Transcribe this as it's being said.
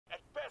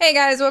Hey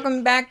guys,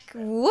 welcome back.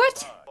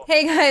 What?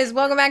 Hey guys,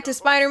 welcome back to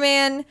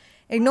Spider-Man.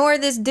 Ignore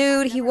this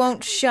dude, he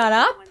won't shut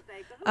up.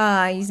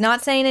 He's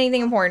not saying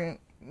anything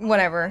important.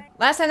 Whatever.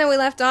 Last time that we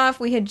left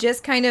off, we had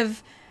just kind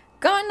of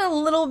gotten a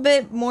little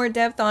bit more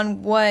depth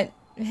on what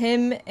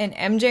him and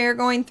MJ are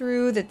going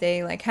through, that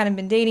they like hadn't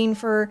been dating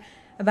for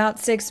about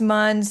 6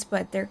 months,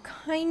 but they're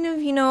kind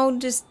of, you know,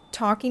 just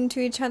talking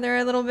to each other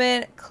a little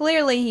bit.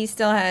 Clearly he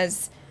still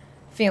has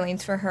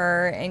feelings for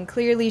her, and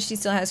clearly she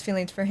still has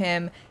feelings for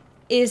him.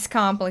 Is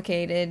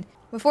complicated.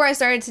 Before I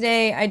started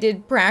today, I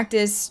did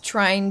practice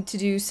trying to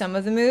do some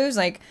of the moves.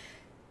 Like,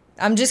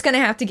 I'm just gonna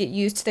have to get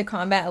used to the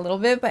combat a little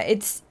bit, but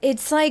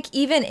it's like,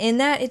 even in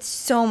that, it's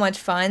so much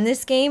fun.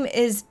 This game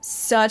is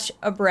such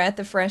a breath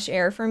of fresh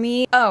air for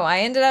me. Oh,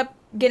 I ended up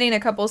getting a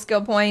couple skill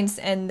points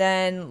and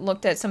then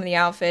looked at some of the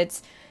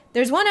outfits.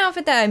 There's one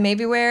outfit that I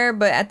maybe wear,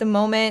 but at the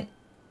moment,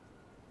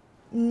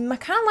 I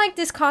kind of like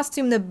this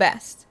costume the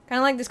best.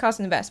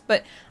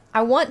 But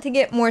I want to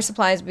get more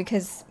supplies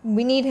because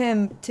we need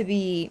him to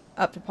be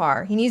up to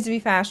par. He needs to be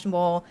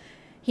fashionable.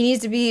 He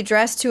needs to be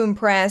dressed to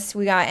impress.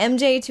 We got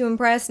MJ to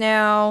impress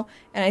now.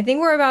 And I think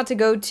we're about to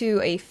go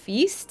to a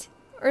feast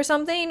or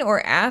something,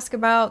 or ask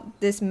about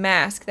this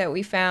mask that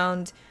we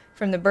found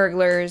from the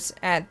burglars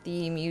at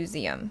the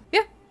museum.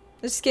 Yeah,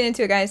 let's just get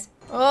into it, guys.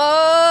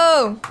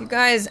 Oh, you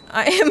guys,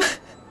 I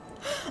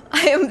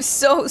am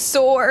so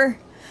sore.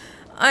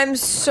 I'm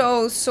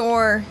so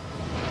sore.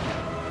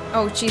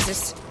 Oh,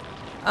 Jesus.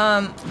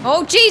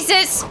 Oh,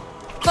 Jesus!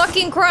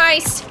 Fucking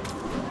Christ!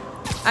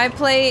 I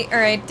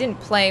didn't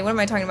play, what am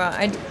I talking about?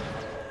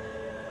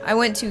 I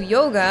went to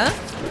yoga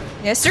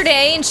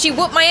yesterday and she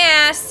whooped my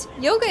ass!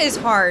 Yoga is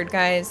hard,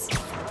 guys.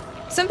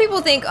 Some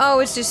people think, oh,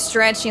 it's just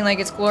stretching, like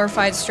it's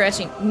glorified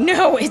stretching.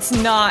 No, it's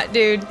not,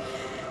 dude.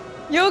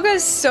 Yoga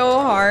is so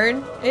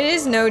hard. It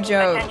is no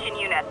joke. Attention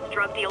units,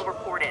 drug deal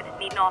reported.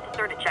 Need an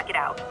officer to check it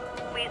out.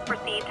 Please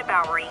proceed to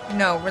Bowery.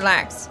 No,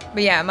 relax.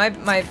 But yeah,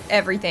 my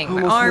everything.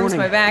 My arms,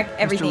 my back,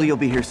 everything. Mr. Lee will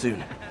be here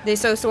soon. They're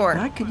so sore.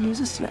 I could use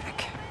a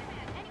snack.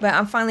 But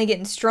I'm finally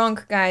getting strong,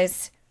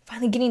 guys.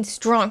 Finally getting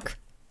strong.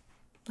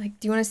 Like,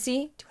 do you want to see?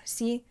 Do you want to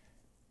see?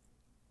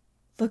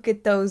 Look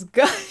at those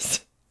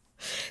guys.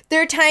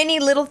 They're tiny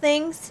little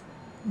things,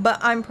 but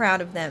I'm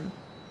proud of them.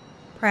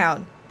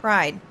 Proud.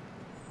 Pride.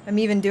 I'm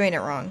even doing it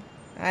wrong.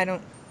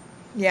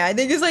 Yeah, I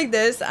think it's like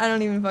this. I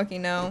don't even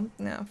fucking know.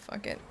 No,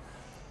 fuck it.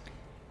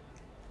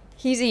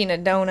 He's eating a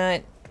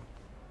donut.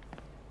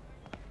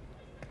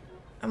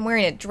 I'm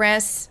wearing a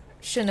dress.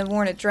 Shouldn't have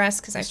worn a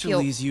dress because I feel...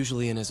 Mr. Lee's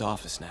usually in his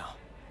office now.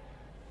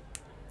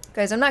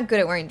 Guys, I'm not good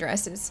at wearing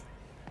dresses.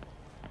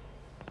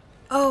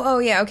 Oh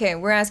yeah, okay.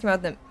 We're asking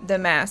about the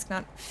mask,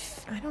 not...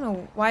 I don't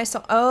know why I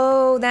saw...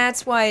 Oh,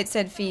 that's why it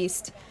said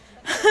feast.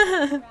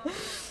 Oh,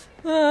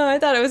 I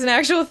thought it was an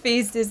actual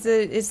feast.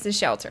 It's the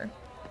shelter.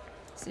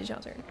 It's the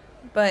shelter.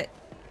 But,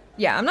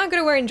 yeah, I'm not good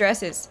at wearing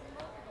dresses.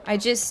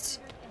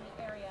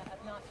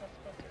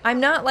 I'm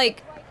not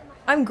like,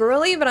 I'm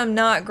girly, but I'm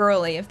not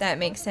girly, if that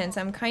makes sense.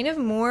 I'm kind of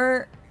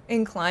more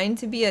inclined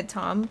to be a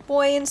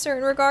tomboy in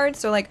certain regards.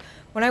 So like,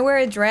 when I wear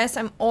a dress,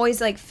 I'm always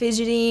like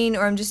fidgeting,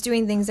 or I'm just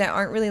doing things that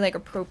aren't really like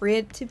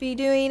appropriate to be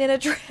doing in a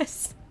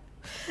dress.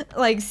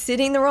 Like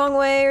sitting the wrong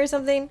way or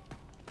something.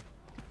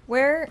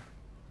 Where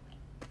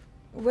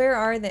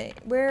are they?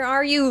 Where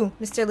are you,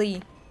 Mr.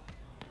 Lee?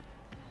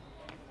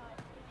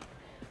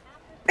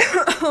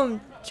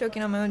 I'm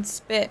choking on my own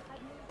spit.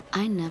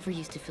 I never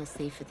used to feel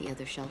safe at the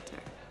other shelter.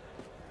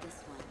 This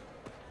one.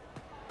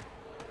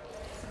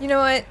 You know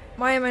what?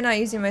 Why am I not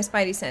using my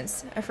spidey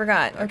sense? I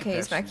forgot. Okay,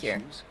 he's back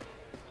here.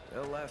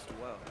 They'll last a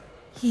while.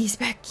 He's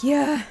back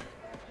here.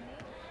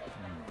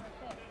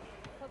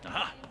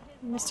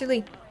 Mr.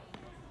 Lee.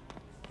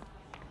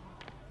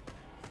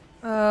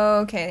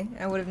 Okay,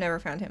 I would have never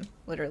found him.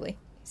 Literally.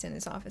 He's in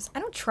his office. I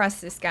don't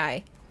trust this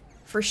guy.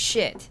 For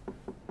shit.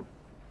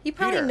 He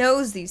probably Peter.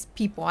 knows these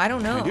people. I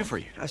don't know. What can I do for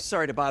you? I'm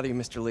sorry to bother you,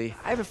 Mr. Lee.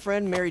 I have a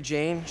friend, Mary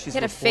Jane. She's He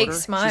had a a fake reporter.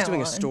 smile She's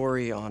doing on. a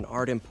story on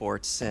art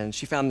imports, and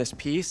she found this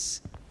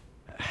piece.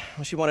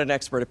 Well, she wanted an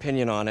expert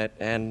opinion on it,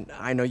 and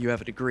I know you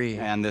have a degree.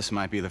 And this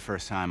might be the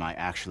first time I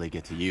actually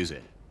get to use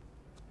it.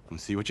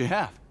 Let's see what you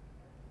have.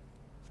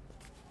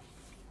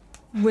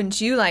 Wouldn't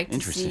you like to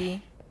Interesting.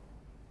 see?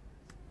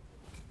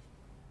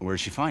 Where'd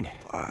she find it?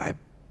 I'm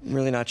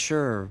really not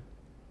sure.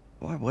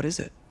 Why? What is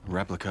it? A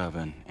replica of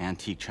an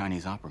antique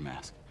Chinese opera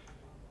mask.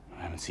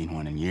 I haven't seen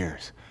one in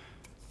years.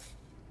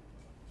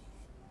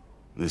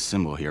 This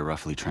symbol here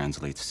roughly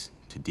translates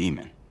to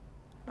demon.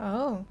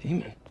 Oh.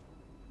 Demon.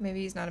 Maybe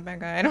he's not a bad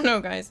guy. I don't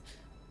know, guys.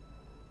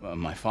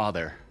 My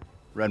father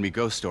read me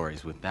ghost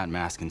stories with that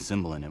mask and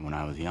symbol in it when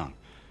I was young.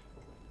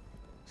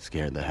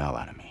 Scared the hell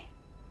out of me.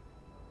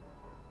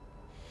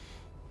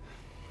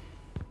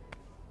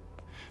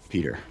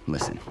 Peter,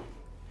 listen.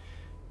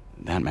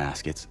 That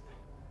mask, it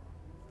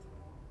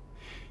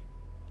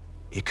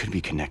could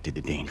be connected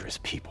to dangerous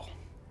people.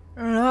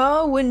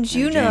 Oh, wouldn't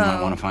you Mary Jane might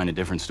know? want to find a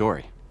different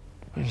story.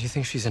 Do you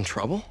think she's in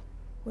trouble?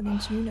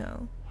 Wouldn't you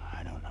know?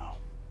 I don't know.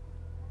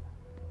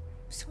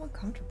 I'm so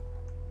uncomfortable.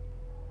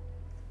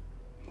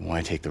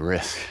 Why take the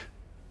risk?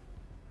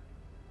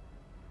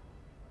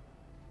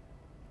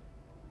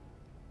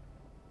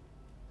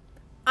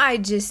 I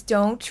just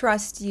don't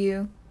trust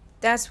you.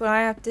 That's what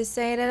I have to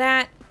say to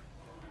that,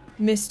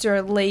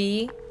 Mr.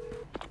 Lee.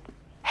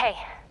 Hey.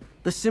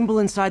 The symbol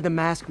inside the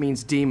mask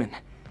means demon.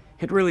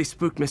 It really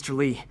spooked Mr.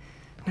 Lee.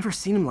 Never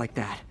seen him like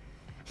that.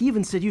 He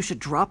even said you should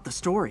drop the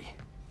story.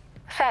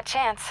 Fat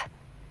chance.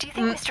 Do you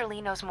think Mr.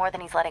 Lee knows more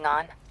than he's letting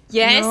on?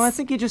 Yes. No, I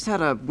think he just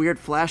had a weird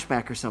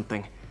flashback or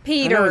something.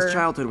 Peter. I know his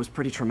childhood was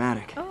pretty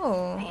traumatic.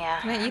 Oh.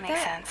 Yeah, Can I that eat makes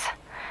that? sense.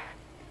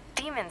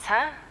 Demons,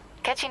 huh?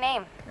 Catchy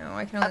name. No,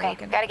 I can only Okay,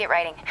 look at it. gotta get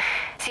writing.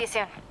 See you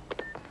soon.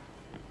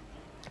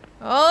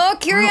 Oh,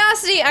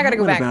 curiosity! I gotta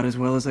go Went back. about as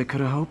well as I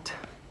could have hoped.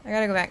 I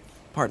gotta go back.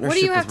 Partnership What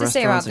do you have with to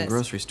say about restaurants and this?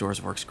 grocery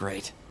stores works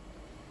great.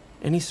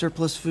 Any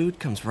surplus food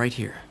comes right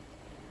here.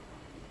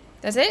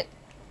 That's it?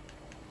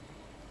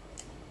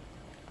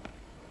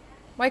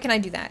 Why can I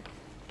do that?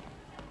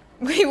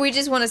 We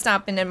just want to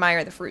stop and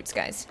admire the fruits,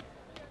 guys.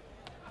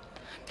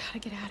 Gotta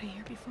get out of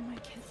here before my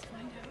kids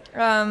find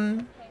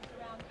out.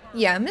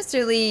 Yeah,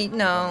 Mr. Lee,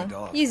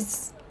 no.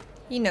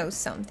 He knows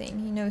something.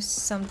 He knows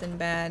something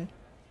bad.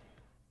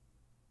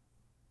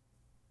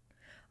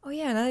 Oh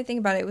yeah, now that I think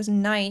about it, it was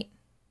night.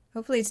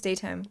 Hopefully it's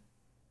daytime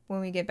when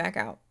we get back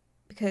out.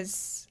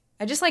 Because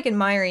I just like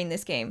admiring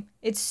this game.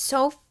 It's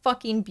so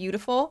fucking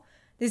beautiful.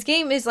 This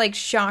game is like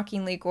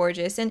shockingly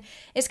gorgeous. And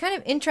it's kind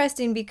of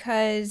interesting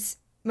because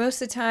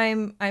most of the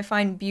time I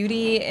find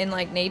beauty in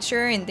like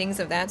nature and things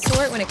of that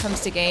sort when it comes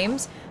to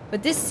games.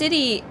 But this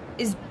city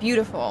is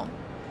beautiful.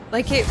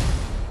 Like it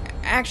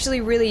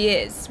actually really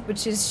is,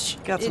 which is...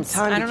 Got some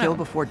time to kill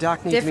before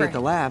Doc needs me at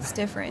the lab. It's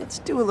different. Let's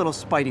do a little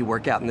Spidey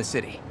workout in the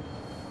city.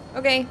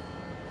 Okay.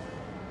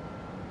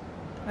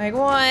 Like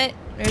what?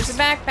 There's a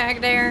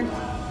backpack there.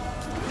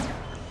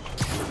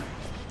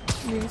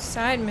 New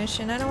side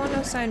mission. I don't want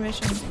no side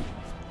mission.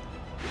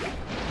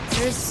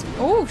 There's...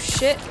 Oh,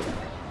 shit.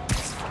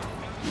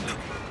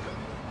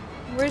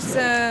 Where's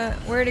the...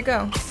 Where'd it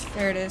go?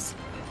 There it is.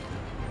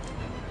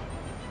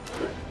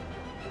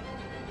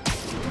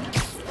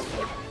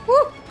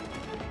 Woo!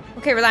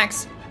 Okay,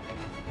 relax.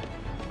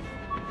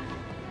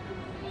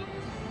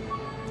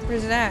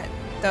 Where's it at?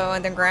 Though,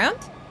 on the ground?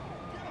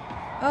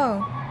 Oh.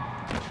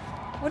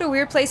 What a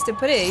weird place to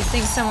put it. You'd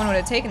think someone would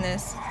have taken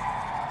this.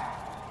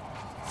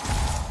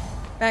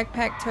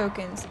 Backpack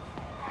tokens.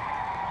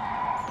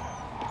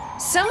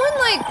 Someone,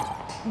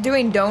 like,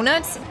 doing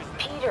donuts?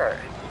 Peter,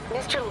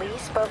 Mr. Lee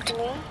spoke to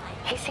me.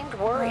 He seemed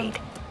worried.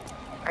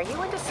 Are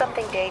you into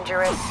something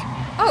dangerous?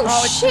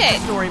 Oh, it's shit!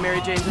 just a story Mary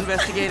Jane's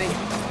investigating.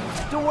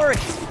 Don't worry.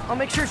 I'll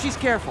make sure she's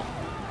careful.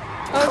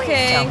 Please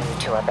tell me you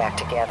two are back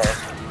together.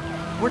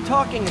 We're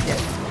talking again.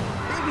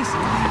 Babysit.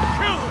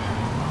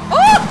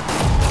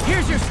 Oh!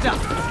 Here's your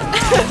stuff.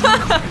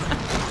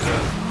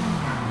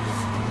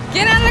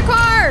 Get out of the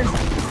car!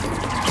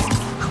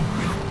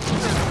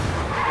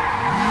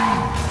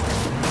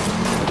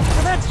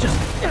 Well, that's just...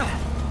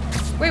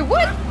 Wait,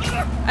 what?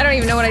 I don't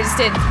even know what I just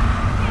did.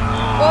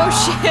 Oh,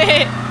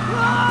 shit.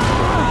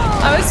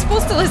 I was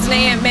supposed to listen to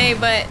Aunt May,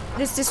 but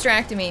this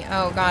distracted me.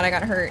 Oh, God, I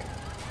got hurt.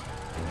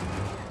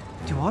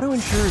 Do auto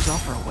insurers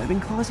offer a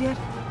webbing clause yet?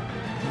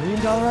 $1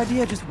 million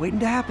idea just waiting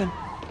to happen.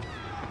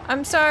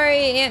 I'm sorry,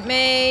 Aunt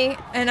May,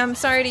 and I'm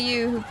sorry to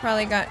you who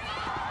probably got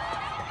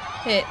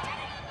hit.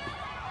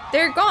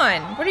 They're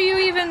gone. What are you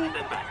even...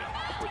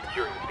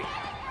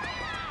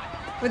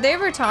 Would they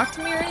ever talk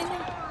to me or anything?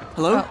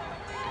 Hello? Oh.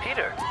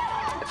 Peter,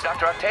 it's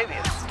Dr.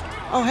 Octavius.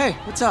 Oh, hey,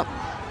 what's up?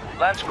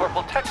 Lance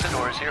Corporal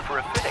Texador is here for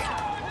a fitting.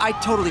 I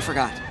totally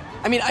forgot.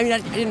 I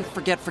didn't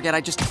forget.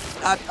 I just...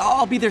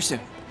 I'll be there soon.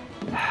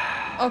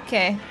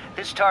 Okay.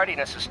 This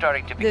tardiness is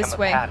starting to become This a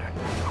way. pattern.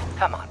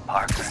 Come on,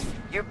 Parker.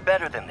 You're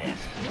better than this.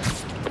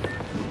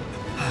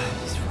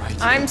 He's right.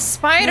 I'm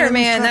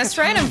Spider-Man. That's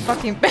right, I'm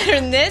fucking better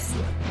than this.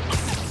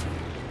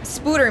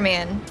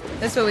 Spooderman.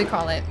 That's what we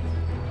call it.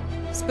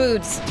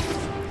 Spoods.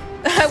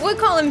 I would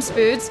call him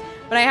Spoods,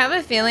 but I have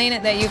a feeling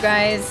that you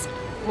guys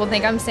will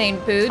think I'm saying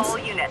Poods. All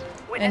units.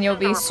 And you'll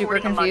be Witnesses are super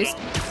reporting a confused.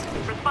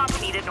 mugging.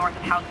 Response needed north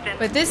of Houston.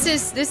 But this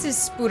is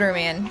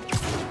Spooderman.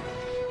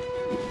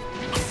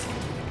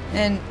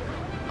 And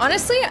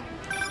honestly,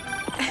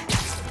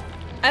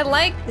 I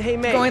like Hey,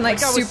 May, going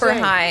like I was super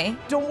saying, high.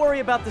 Don't worry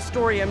about the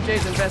story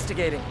MJ's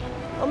investigating.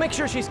 I'll make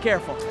sure she's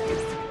careful.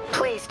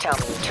 Please tell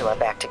me you two are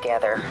back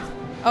together.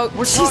 Oh,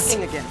 We're she's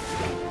talking again.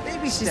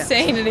 Baby she's steps.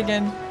 saying it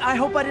again. I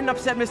hope I didn't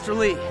upset Mr.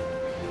 Lee.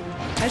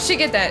 I should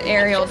get that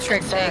aerial Just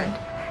trick concerned.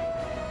 thing.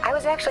 I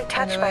was actually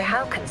touched by Anyway.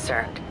 how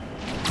concerned.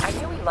 I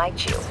knew he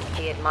liked you.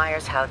 He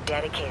admires how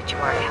dedicated you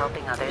are to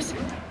helping others.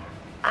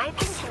 I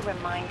think you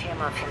remind him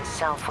of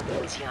himself when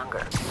he was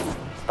younger.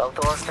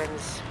 Both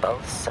orphans,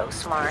 both so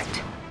smart.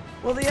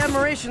 Well, the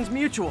admiration's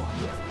mutual.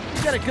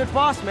 You got a good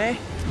boss, May.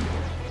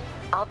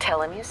 I'll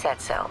tell him you said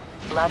so.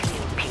 Love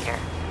you, Peter.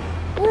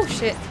 Oh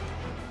shit.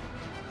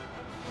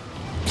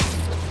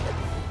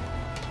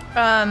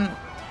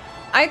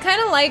 I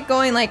kind of like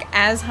going like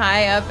as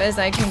high up as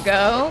I can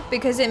go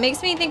because it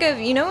makes me think of,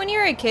 you know, when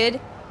you're a kid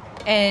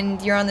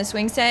and you're on the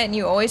swing set and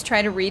you always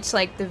try to reach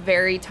like the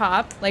very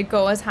top, like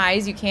go as high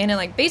as you can and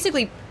like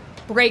basically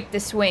break the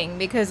swing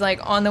because like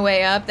on the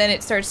way up then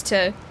it starts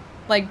to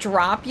like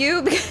drop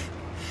you.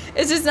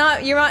 It's just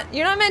not you're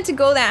not meant to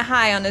go that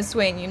high on a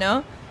swing, you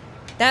know?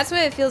 That's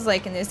what it feels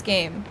like in this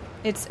game.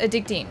 It's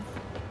addicting.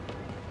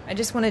 I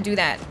just want to do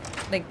that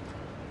like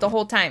the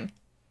whole time.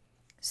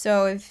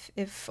 So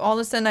if all of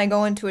a sudden I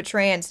go into a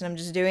trance and I'm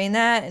just doing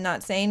that and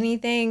not saying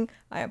anything,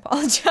 I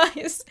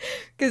apologize,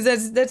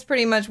 because that's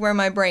pretty much where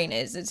my brain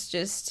is. It's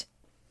just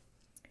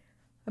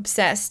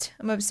obsessed.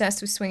 I'm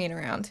obsessed with swinging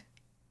around.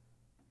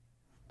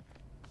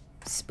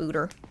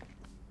 Spooter.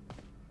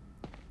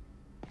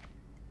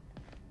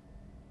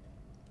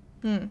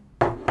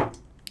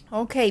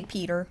 Okay,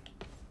 Peter.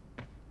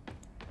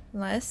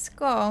 Let's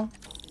go.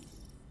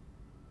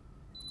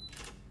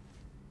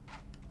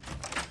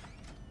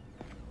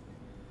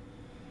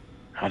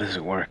 How does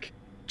it work?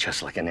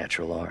 Just like a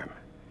natural arm.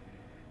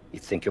 You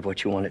think of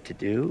what you want it to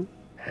do,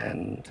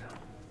 and...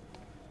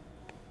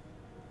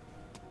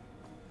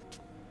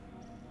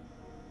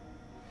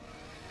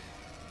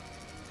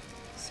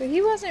 So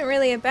he wasn't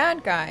really a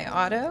bad guy,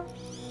 Otto.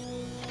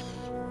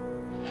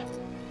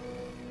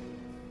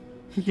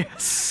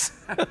 Yes.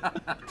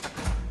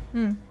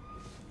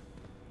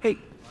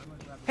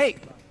 Hey,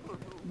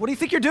 what do you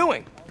think you're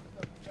doing?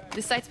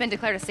 This site's been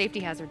declared a safety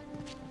hazard.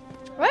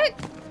 What?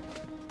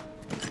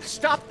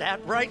 Stop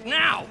that right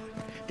now!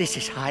 This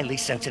is highly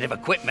sensitive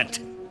equipment.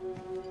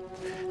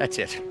 That's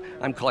it.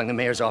 I'm calling the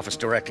mayor's office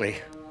directly.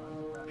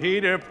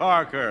 Peter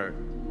Parker,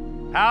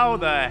 how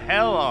the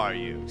hell are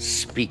you?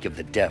 Speak of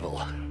the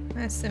devil.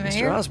 That's the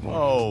mayor. Mr. Osborn.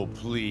 Oh,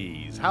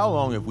 please. How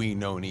long have we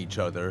known each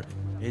other?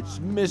 It's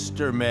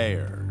Mr.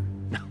 Mayor.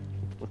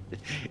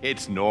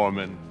 It's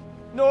Norman.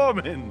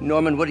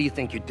 Norman, what do you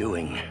think you're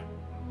doing?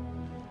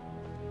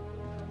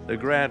 The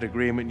grant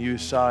agreement you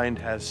signed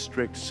has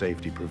strict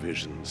safety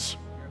provisions.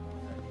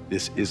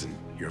 This isn't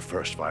your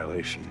first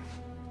violation.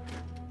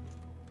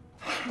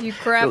 You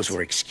corrupt. Those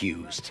were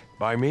excused.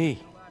 By me.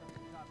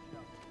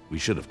 We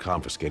should have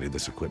confiscated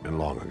this equipment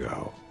long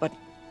ago.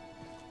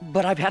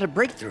 But I've had a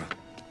breakthrough.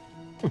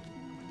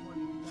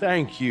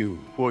 Thank you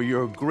for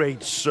your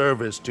great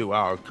service to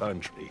our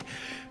country.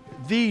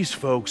 These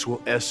folks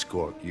will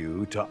escort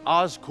you to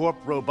Oscorp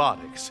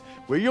Robotics,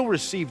 where you'll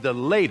receive the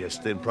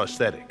latest in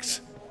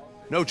prosthetics.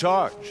 No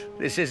charge.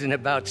 This isn't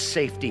about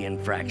safety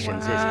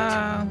infractions, is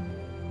Wow.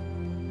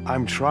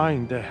 I'm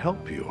trying to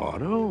help you,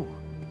 Otto.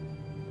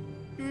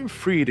 You're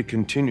free to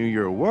continue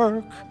your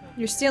work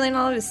You're stealing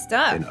all of his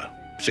stuff. in a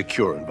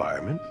secure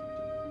environment.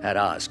 it? At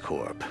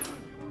Oscorp.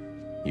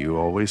 You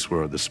always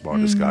were the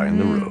smartest guy in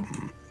the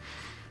room.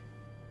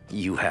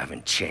 You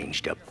haven't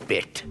changed a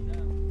bit.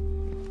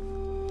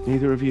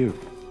 Neither of you.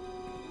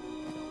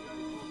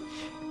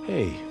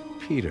 Hey,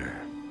 Peter.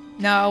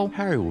 No.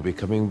 Harry will be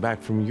coming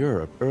back from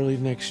Europe early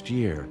next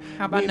year.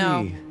 How about Maybe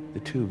no? the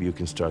two of you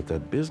can start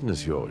that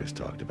business you always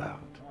talked about.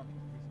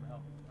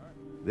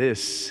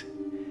 This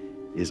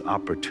is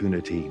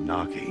opportunity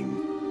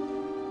knocking.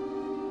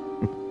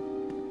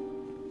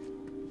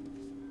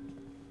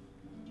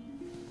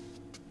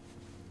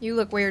 You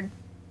look weird.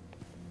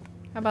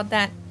 How about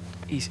that?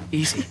 Easy.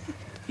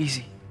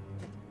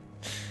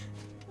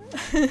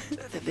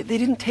 They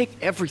didn't take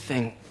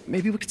everything.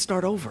 Maybe we could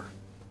start over.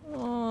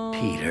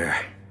 Peter.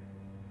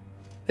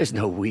 There's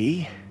no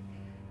we.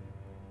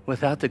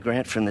 Without the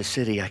grant from the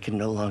city, I can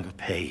no longer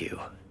pay you.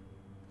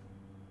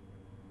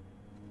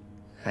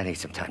 I need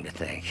some time to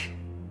think.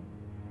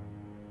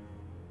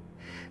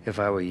 If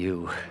I were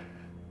you,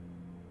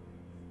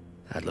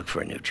 I'd look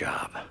for a new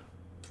job.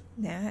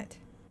 That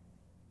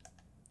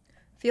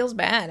feels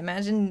bad.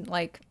 Imagine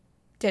like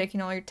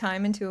dedicating all your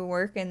time into a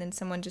work and then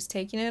someone just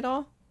taking it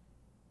all.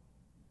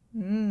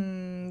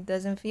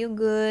 Doesn't feel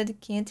good.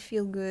 Can't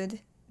feel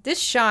good. This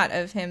shot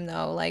of him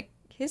though, like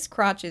his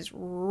crotch is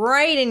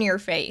right in your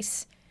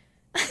face.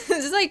 This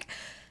is like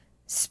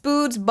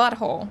Spood's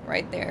butthole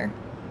right there.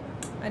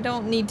 I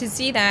don't need to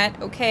see that,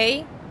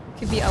 okay?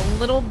 Could be a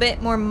little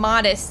bit more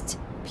modest,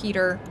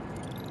 Peter.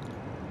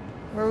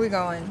 Where are we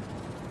going?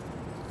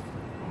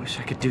 I wish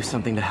I could do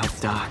something to help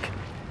Doc.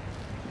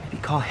 Maybe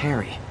call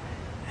Harry.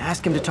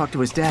 Ask him to talk to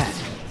his dad.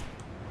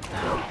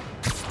 No.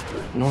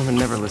 Norman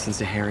never listens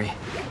to Harry.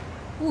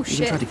 Oh He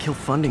even shit. tried to kill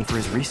funding for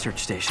his research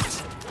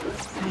stations.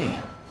 Hey,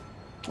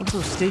 one of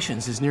those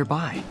stations is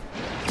nearby.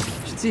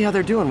 Should see how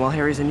they're doing while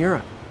Harry's in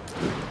Europe.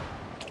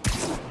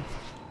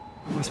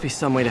 Must be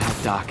some way to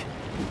help Doc.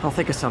 I'll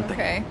think of something.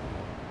 Okay.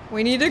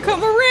 We need to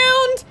come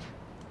around!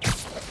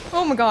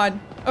 Oh my god.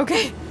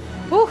 Okay.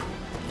 Whew.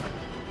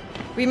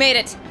 We made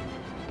it.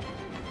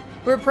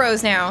 We're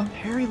pros now.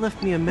 Harry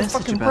left me a message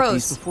fucking about pros.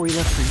 these before he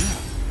left for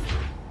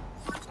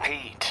you.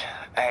 Pete,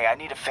 hey, I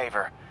need a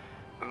favor.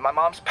 My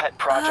mom's pet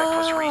project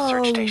was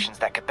research stations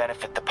that could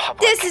benefit the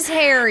public. This is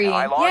Harry. Now,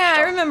 I launched Yeah,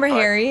 I them, remember but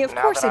Harry. Of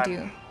now course that I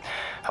do.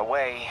 I'm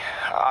away,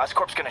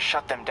 Oscorp's gonna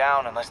shut them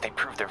down unless they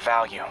prove their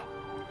value.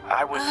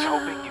 I was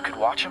hoping you could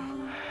watch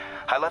them.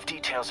 I left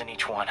details in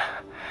each one.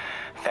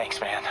 Thanks,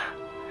 man.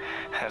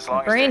 As long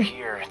as they're Brain.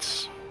 here,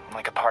 it's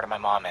like a part of my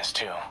mom is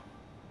too.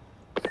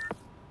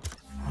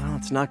 Well,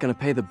 it's not gonna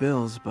pay the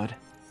bills, but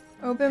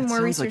Open It more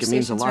sounds like research it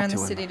means a stations lot around to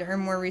the him. city to earn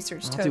more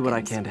research I'll tokens. do what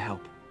I can to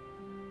help.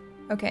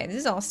 Okay, this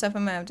is all stuff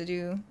I'm gonna have to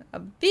do a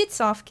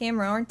bit off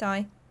camera, aren't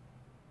I?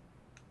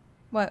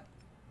 What?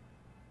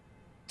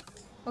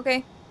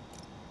 Okay.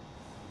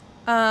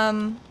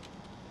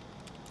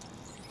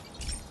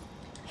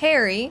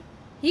 Harry,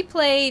 he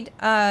played,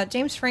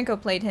 James Franco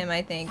played him,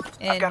 I think,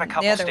 in I've got a the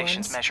couple other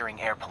stations ones. measuring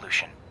air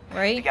pollution.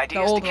 Right? The idea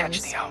the is old to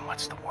catch ones. the,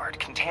 what's the word?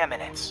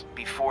 Contaminants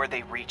before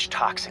they reach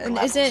toxic And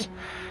levels. isn't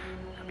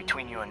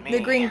Between you and me, the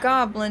Green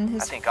Goblin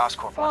his I think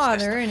Oscorp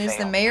father, and is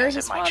the mayor because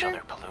his it might show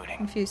father? they're polluting.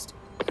 Confused.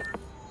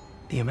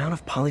 The amount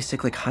of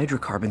polycyclic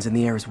hydrocarbons in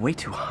the air is way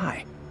too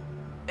high.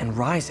 And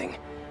rising.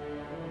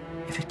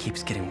 If it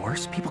keeps getting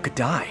worse, people could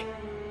die.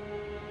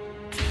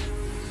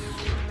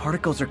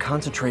 Particles are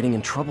concentrating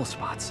in trouble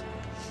spots.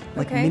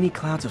 Like Okay. mini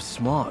clouds of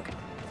smog.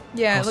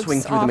 Yeah, I'll it looks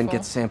swing through them and awful.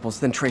 get samples,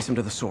 then trace them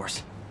to the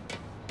source.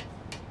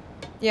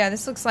 Yeah,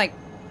 this looks like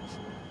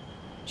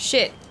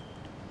shit.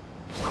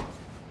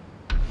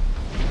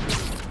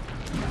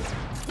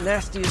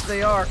 Nasty as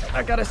they are,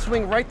 I gotta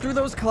swing right through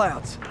those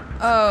clouds.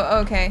 Oh,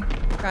 okay.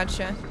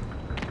 Gotcha.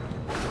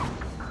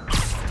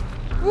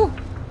 Woo!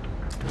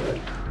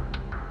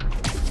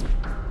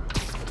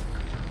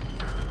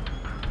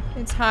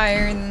 It's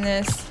higher than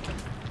this.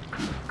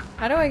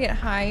 How do I get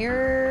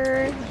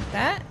higher? Like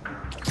that?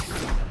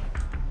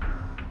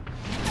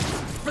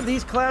 For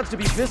these clouds to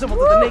be visible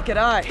to the naked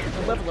eye,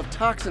 the level of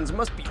toxins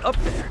must be up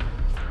there.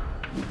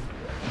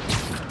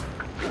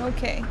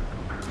 Okay.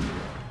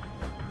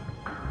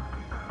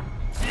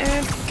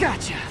 And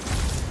gotcha!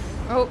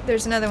 Oh,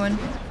 there's another one.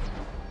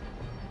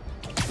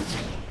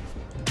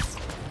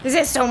 This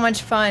is so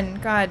much fun.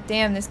 God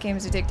damn, this game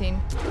is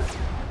addicting.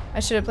 I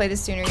should have played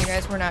this sooner, you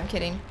guys. We're not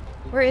kidding.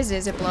 Where is it?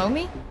 Is it below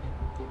me?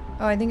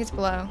 Oh, I think it's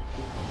below.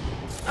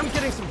 I'm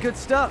getting some good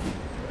stuff.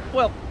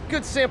 Well,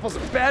 good samples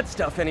of bad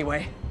stuff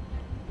anyway.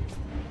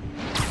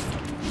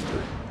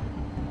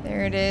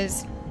 There it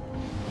is.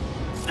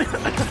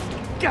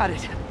 Got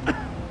it.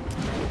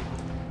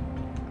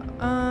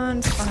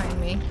 It's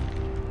behind me.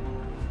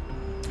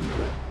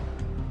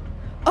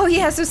 Oh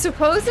yeah, so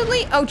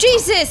supposedly... Oh,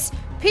 Jesus!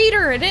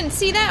 Peter, I didn't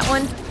see that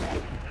one.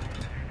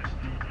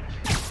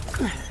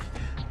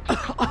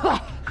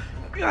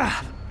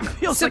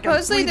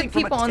 Supposedly the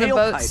people on the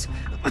boats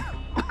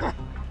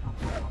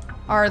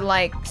are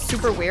like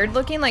super weird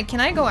looking. Like, can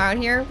I go out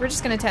here? We're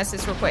just gonna test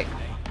this real quick.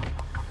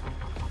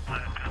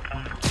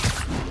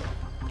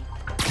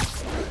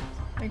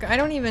 Like, I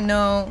don't even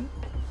know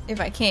if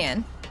I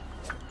can.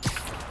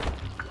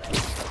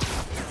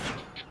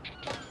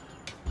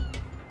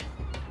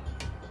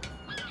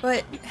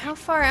 But how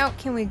far out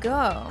can we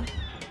go?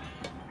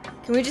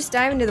 Can we just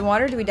dive into the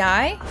water? Do we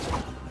die?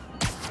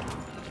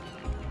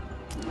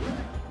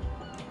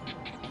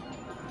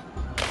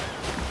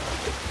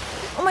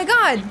 Oh my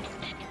god!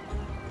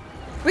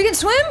 We can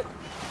swim?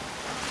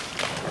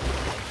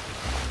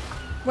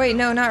 Wait,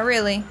 no, not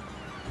really.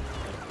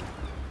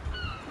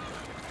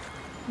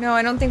 No,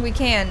 I don't think we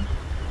can.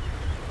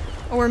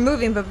 Oh, we're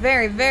moving, but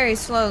very, very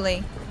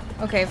slowly.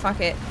 Okay,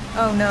 fuck it.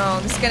 Oh no,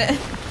 this is gonna...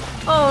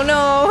 Oh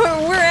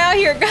no, we're out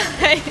here,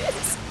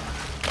 guys.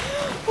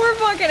 We're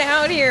fucking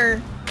out here.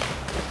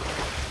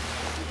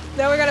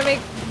 Now we gotta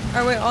make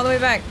our way all the way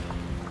back.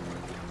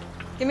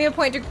 Give me a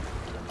point. Give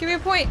me a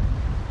point.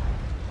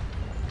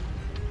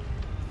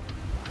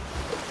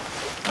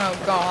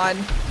 Oh god.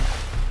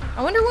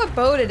 I wonder what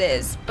boat it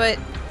is, but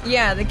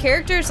yeah, the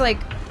characters like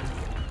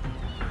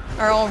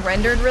are all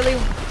rendered really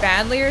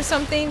badly or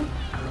something.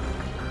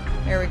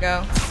 There we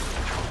go.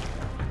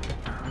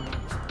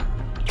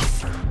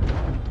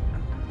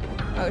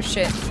 Oh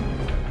shit.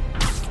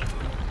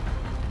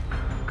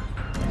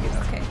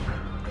 Okay.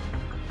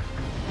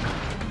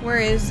 Where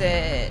is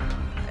it?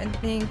 I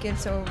think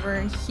it's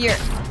over here.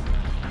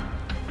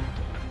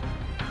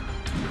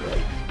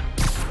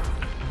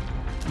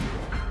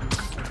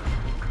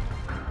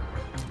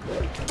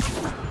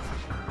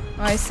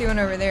 Oh, I see one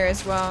over there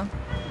as well.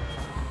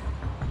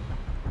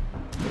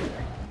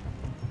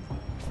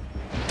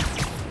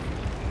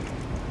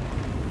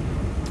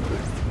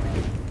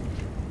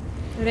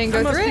 It didn't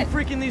go through it? Must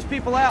be freaking these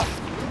people out.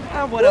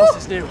 What else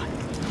is new?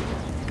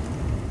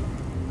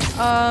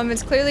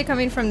 It's clearly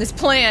coming from this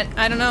plant.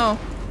 I don't know.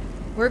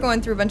 We're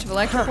going through a bunch of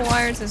electrical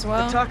wires as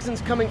well. The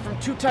toxin's coming from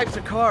 2 types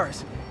of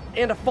cars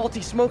and a faulty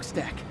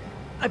smokestack.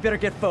 I better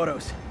get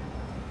photos.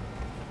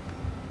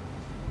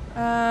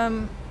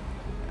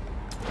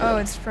 Oh,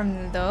 it's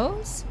from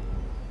those?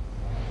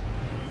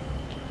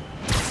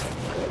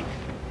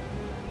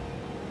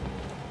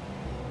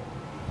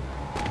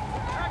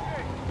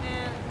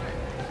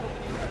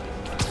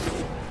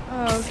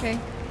 Oh, okay.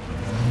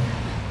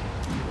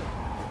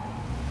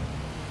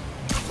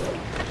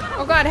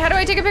 Oh god, how do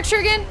I take a picture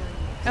again?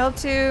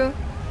 L2 and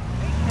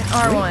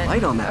R1.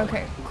 Light on that.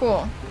 Okay,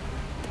 cool.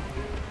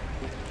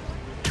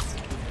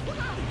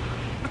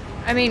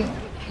 I mean,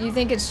 you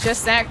think it's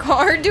just that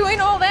car doing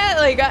all that?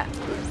 Like,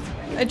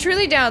 I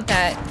truly doubt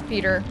that,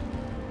 Peter.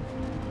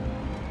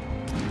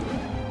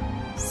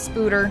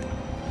 Spooter.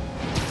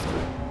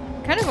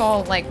 Kind of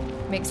all, like,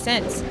 makes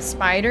sense.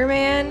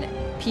 Spider-Man,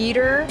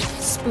 Peter,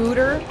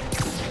 Spooter.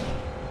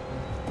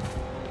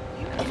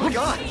 my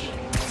God!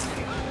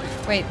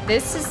 Wait,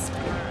 this is...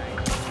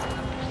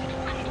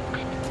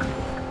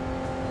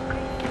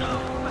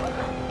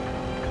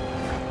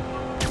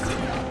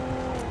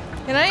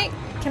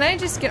 Can I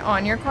just get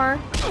on your car?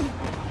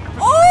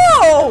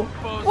 Oh!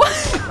 What?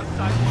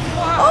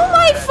 Oh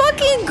my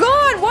fucking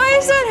God! Why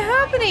is that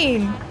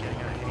happening?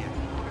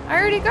 I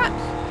already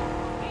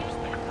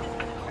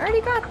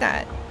got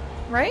that,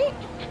 right?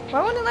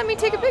 Why won't it let me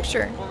take a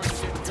picture?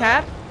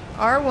 Tap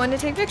R1 to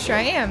take a picture.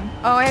 I am.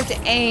 Oh, I have to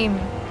aim.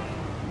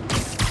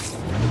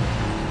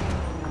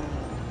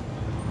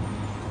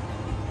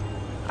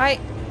 I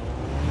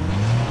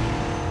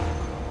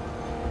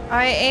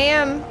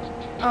am.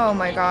 Oh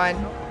my God.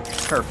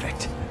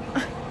 Perfect.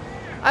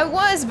 I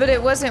was, but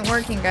it wasn't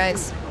working,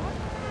 guys.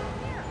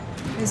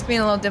 It's being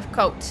a little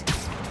difficult.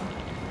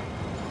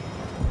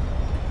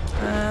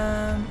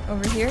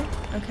 Over here?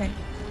 Okay.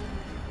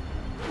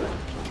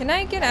 Can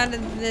I get out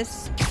of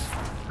this?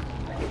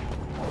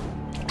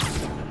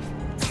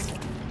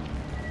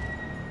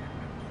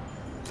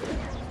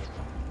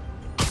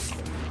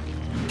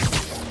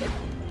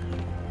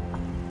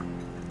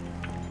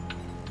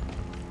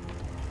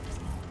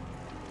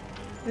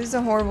 This is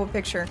a horrible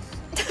picture.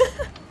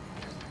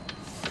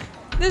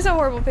 This is a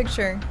horrible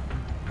picture.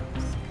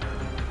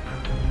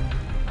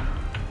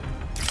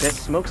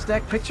 Best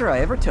smokestack picture I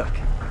ever took.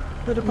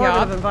 The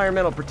Department of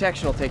Environmental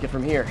Protection will take it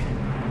from here.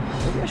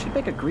 Maybe I should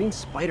make a green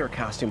spider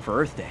costume for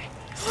Earth Day.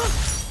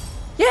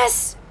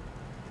 Yes!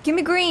 Give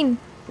me green.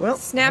 Well,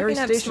 snapping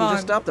up Station smog.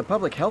 just stopped a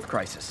public health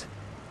crisis.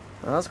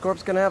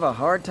 Oscorp's gonna have a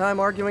hard time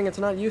arguing it's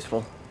not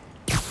useful.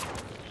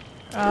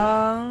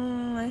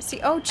 I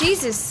see. Oh,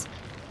 Jesus.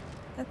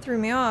 That threw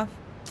me off.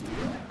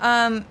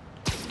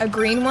 A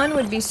green one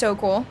would be so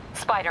cool.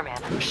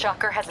 Spider-Man,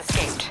 Shocker has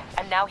escaped,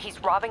 and now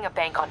he's robbing a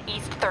bank on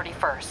East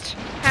 31st.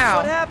 How?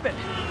 What happened?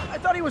 I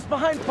thought he was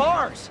behind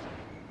bars.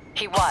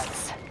 He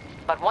was,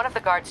 but one of the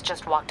guards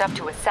just walked up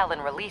to his cell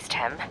and released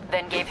him,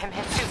 then gave him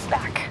his suit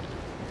back.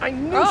 I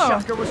knew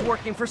Shocker was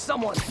working for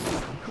someone.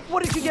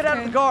 What did you get out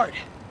of the guard?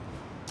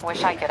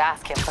 Wish I could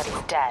ask him, but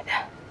he's dead.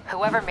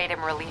 Whoever made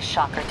him release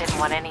Shocker didn't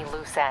want any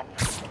loose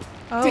ends.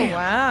 Oh,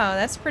 wow,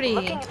 that's pretty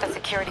Looking at the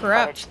security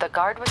corrupt. footage, the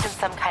guard was in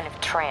some kind of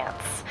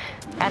trance.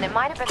 And it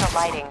might have been the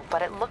lighting,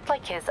 but it looked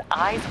like his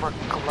eyes were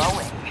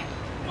glowing.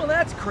 Well,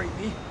 that's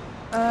creepy.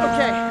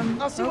 Okay,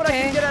 I'll see what I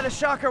can get out of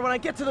Shocker when I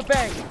get to the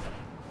bank.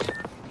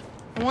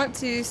 I want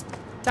to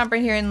stop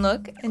right here and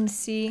look and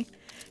see.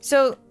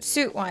 So,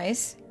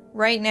 suit-wise,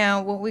 right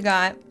now, what we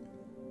got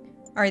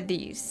are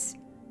these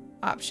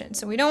options.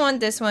 So we don't want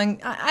this one.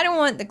 I don't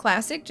want the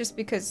classic just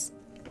because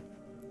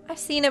I've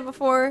seen it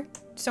before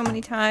so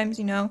many times,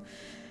 you know.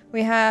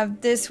 We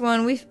have this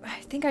one.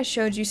 I think I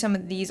showed you some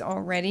of these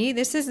already.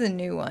 This is the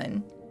new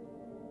one.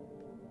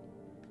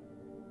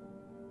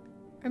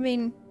 I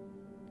mean,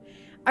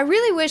 I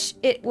really wish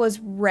it was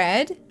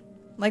red.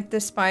 Like the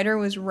spider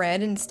was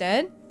red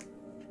instead.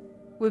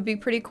 Would be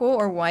pretty cool,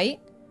 or white.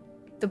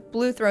 The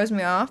blue throws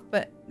me off,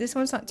 but this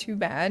one's not too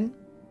bad.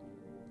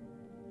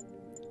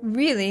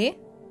 Really?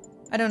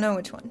 I don't know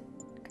which one,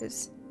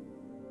 because...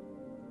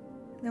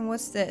 Then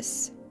what's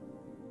this?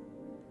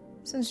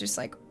 This one's just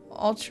like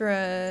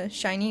ultra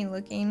shiny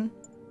looking.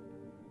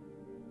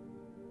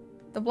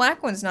 The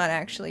black one's not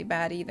actually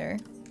bad either.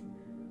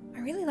 I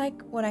really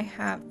like what I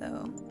have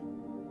though.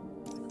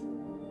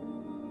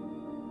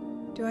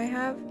 Do I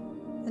have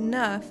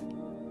enough?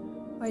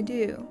 I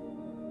do.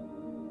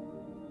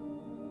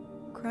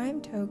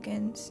 Crime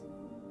tokens.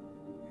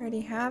 I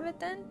already have it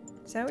then?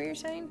 Is that what you're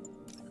saying?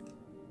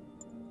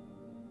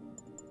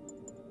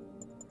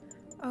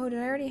 Oh, did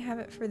I already have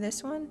it for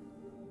this one?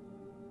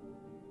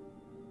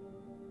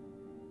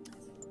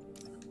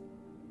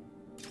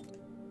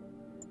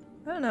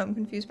 I don't know, I'm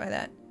confused by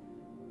that.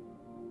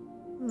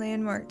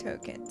 Landmark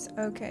tokens,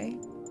 okay.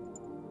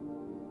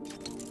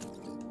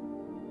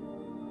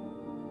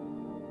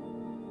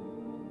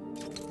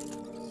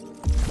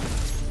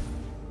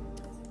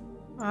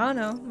 I don't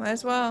know, might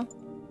as well.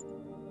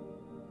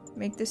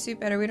 Make the suit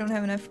better, we don't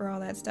have enough for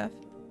all that stuff.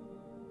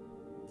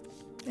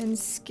 And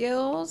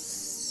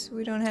skills,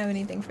 we don't have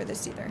anything for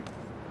this either.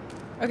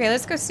 Okay,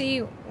 let's go see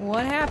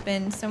what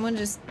happened. Someone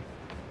just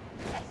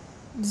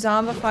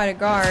zombified a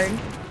guard.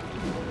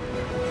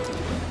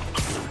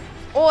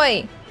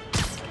 Oi!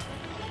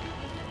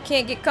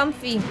 Can't get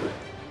comfy.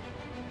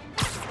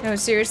 No,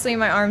 seriously,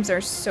 my arms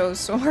are so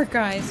sore,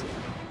 guys.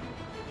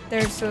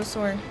 They're so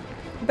sore.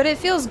 But it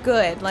feels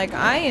good. Like,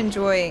 I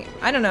enjoy...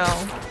 I don't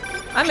know.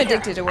 I'm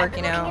addicted to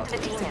working out,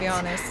 to be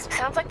honest.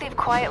 Sounds like they've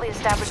quietly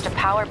established a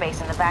power base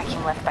in the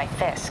vacuum left by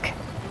Fisk.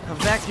 A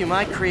vacuum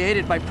I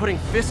created by putting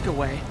Fisk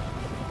away.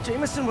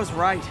 Jameson was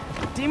right.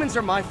 Demons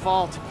are my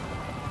fault.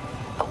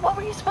 But what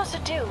were you supposed to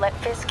do? Let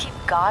Fisk keep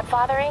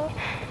godfathering?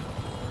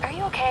 Are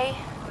you okay?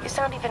 You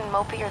sound even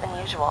mopier than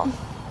usual.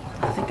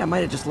 I think I might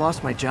have just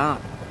lost my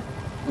job.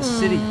 The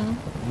city,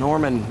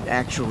 Norman,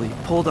 actually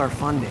pulled our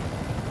funding.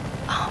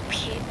 Oh,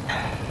 Pete.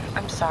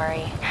 I'm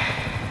sorry.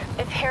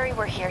 If Harry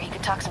were here, he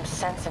could talk some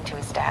sense into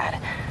his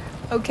dad.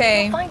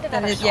 Okay. Find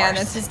another source. Yeah,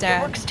 that's his dad.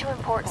 Your work's too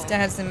important. His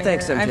dad's the mayor.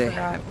 Thanks, MJ. I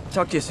forgot.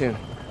 Talk to you soon.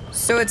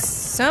 So at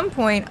some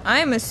point,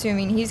 I'm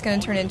assuming he's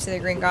gonna turn into the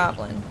Green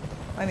Goblin.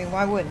 I mean,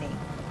 why wouldn't he?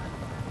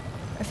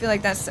 I feel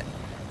like that's...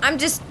 I'm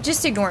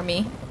just ignore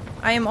me.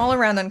 I am all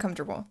around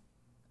uncomfortable.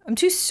 I'm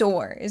too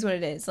sore, is what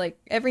it is. Like,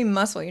 every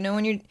muscle, you know,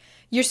 when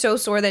you're so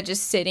sore that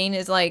just sitting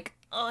is like,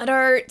 oh, it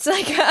hurts.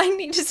 Like, I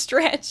need to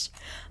stretch.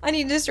 I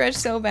need to stretch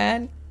so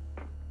bad.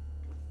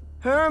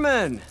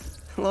 Herman!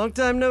 Long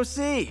time no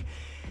see.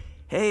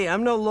 Hey,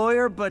 I'm no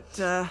lawyer, but,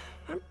 I'm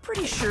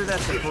pretty sure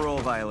that's a parole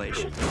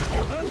violation.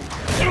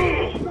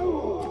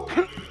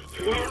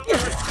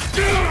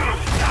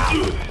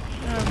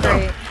 Oh,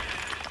 great.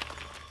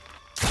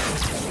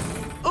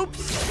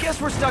 Oops,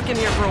 guess we're stuck in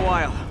here for a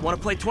while. Want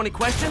to play 20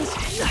 questions?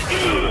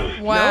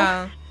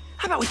 Wow. No?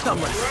 How about we thumb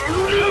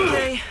wrestle?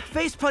 Okay,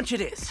 face punch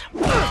it is.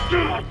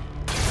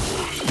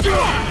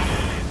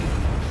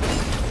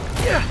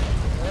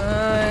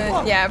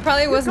 Yeah, it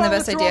probably wasn't the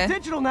best idea.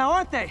 Digital now,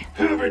 aren't they?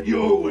 Have it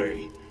your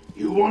way.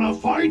 You wanna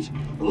fight?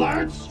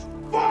 Let's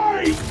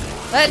fight!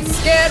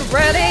 Let's get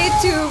ready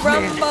to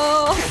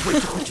rumble. Can't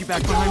wait to put you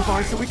back behind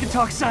bars so we can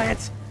talk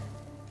science.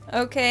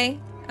 Okay.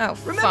 Oh,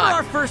 Remember fuck.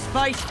 our first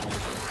fight?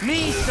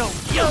 Me so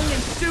young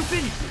and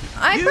stupid.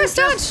 I pressed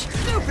touch.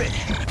 Stupid.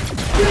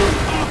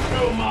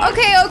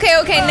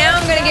 Okay. Now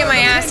I'm gonna get my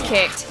ass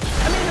kicked.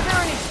 I mean, are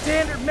there any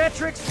standard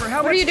metrics for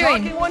how What are much you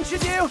doing? talking one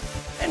should do?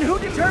 And who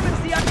determines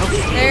the actual...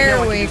 There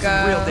we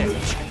go. Real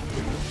damage.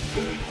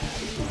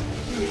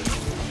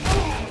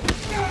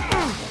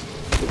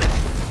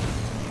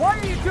 Why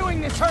are you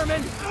doing this,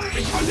 Herman?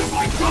 Because if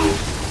I don't,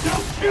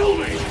 they'll kill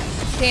me!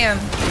 Damn.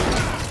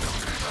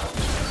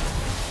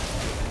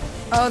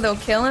 Oh, they'll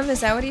kill him? Is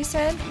that what he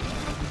said?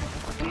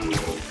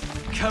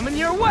 Coming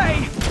your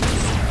way!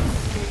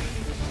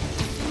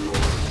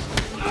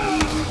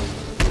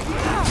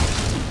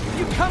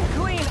 You come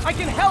clean, I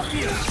can help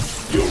you!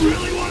 You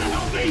really want to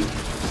help me?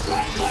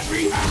 Let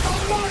me have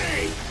the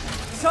money!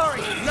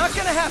 Sorry, not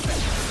gonna happen.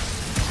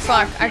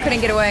 Fuck, I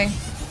couldn't get away.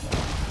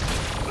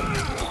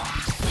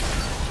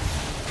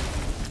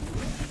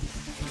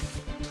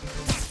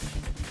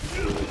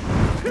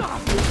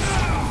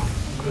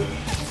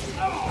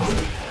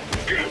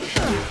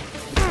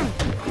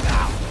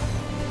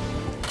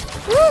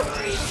 Woo!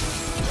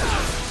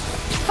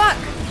 Fuck!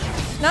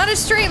 Not a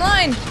straight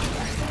line!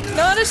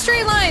 Not a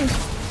straight line!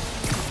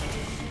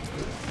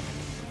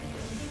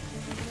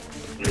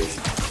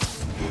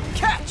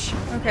 Catch!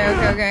 Okay.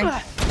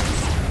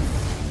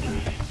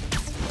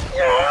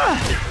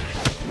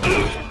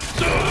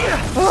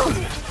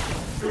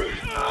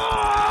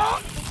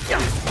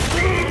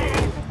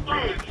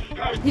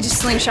 He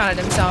just slingshotted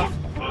himself.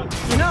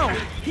 You know,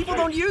 people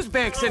don't use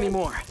banks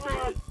anymore.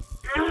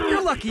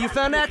 You're lucky you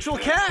found actual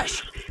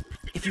cash.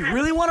 If you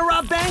really want to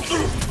rob banks,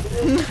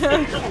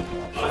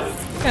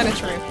 Kinda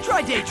true.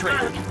 try day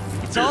trading.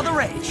 It's all the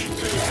rage.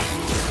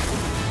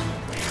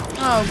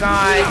 Oh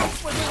god.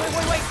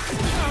 Wait.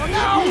 Oh,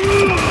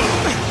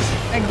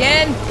 no!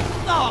 Again?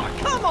 Oh,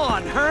 come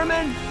on,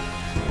 Herman.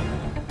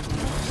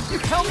 You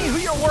tell me who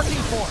you're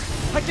working for.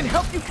 I can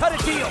help you cut a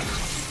deal.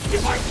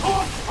 If I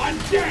talk, I'm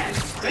dead!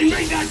 They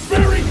made that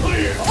very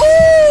clear!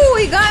 Ooh,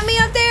 he got me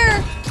up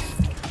there!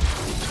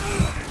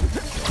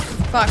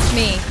 Fuck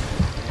me.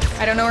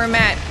 I don't know where I'm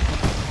at.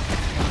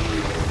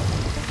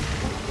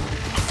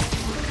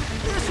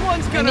 This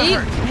one's I gonna need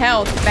hurt.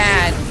 health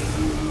bad.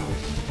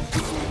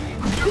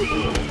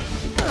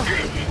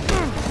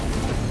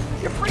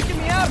 You're freaking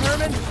me out,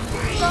 Herman.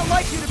 It's not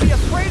like you to be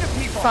afraid of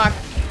people. Fuck.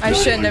 I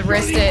shouldn't have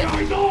risked it.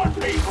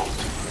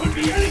 Could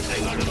be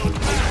anything under those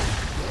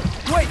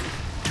masks. Wait,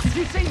 did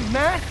you say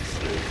Max?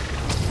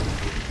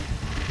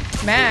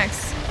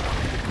 Max.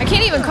 I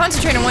can't even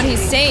concentrate on what he's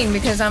saying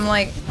because I'm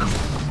like...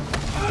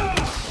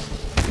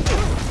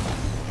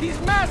 These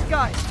mask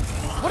guys.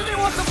 What do they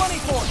want the money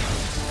for?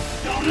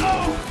 Don't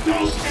know.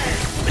 Don't care.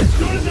 As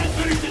soon as I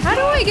finish this How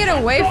do I get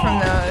away from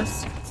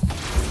those?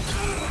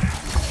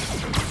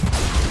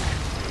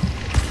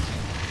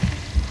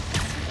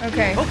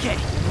 Okay. Okay,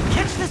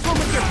 catch this one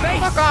with your face.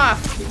 Fuck off.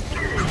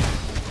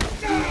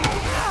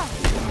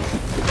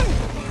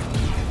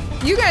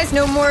 You guys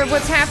know more of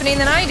what's happening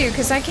than I do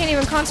because I can't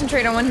even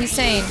concentrate on what he's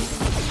saying.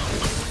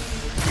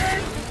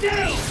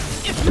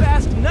 If you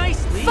ask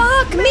nicely.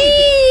 Fuck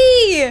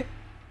me!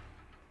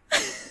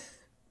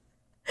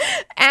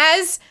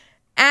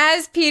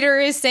 As Peter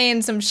is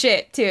saying some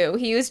shit too.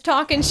 He was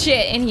talking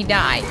shit and he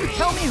died.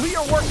 Tell me who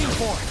you're working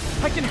for.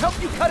 I can help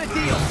you cut a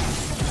deal.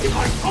 If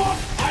I talk,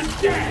 I'm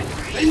dead.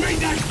 They made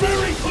that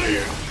very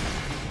clear.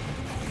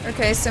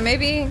 Okay, so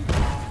maybe...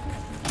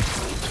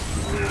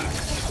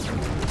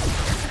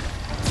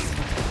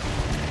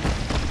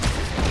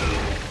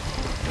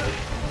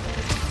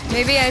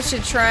 Maybe I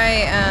should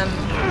try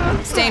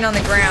staying on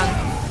the ground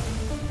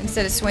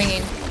instead of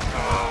swinging.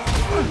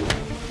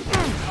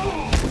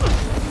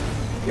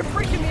 You're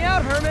freaking me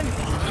out, Herman.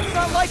 It's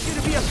not like you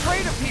to be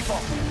afraid of people.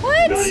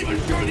 What? Not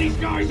even sure these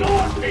guys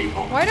are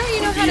people. Why don't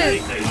you know how to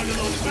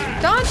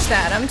dodge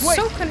that? I'm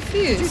so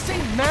confused. Did you say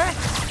Max?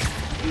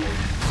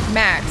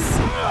 Max.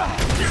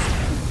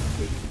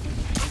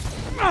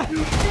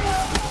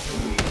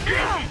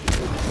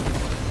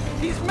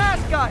 These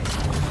mask guys!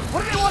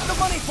 What do they want the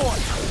money for?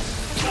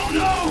 Don't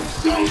know!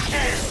 Don't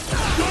care! As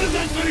soon as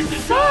I finish the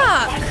job,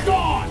 Fuck! I'm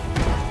gone!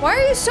 Why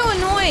are you so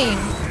annoying?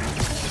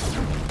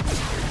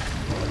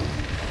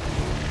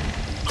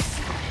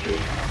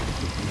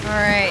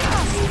 Alright.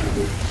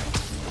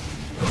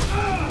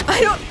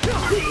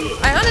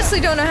 I honestly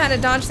don't know how to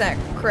dodge that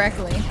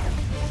correctly.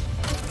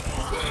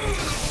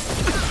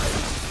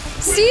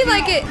 See,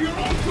 like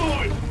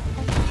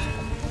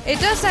it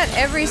does that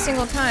every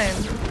single time.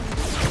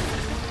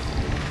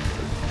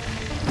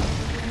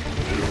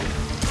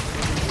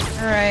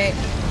 Alright.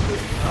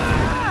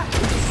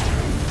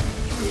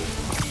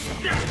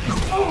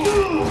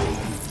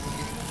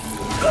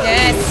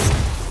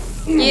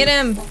 Yes! Get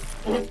him!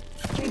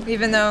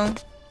 Even though...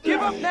 Give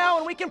up now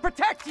and we can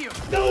protect you!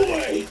 No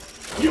way!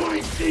 You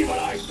ain't see what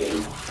I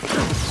see!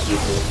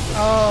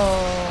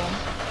 Oh...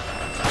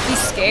 He's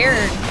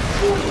scared.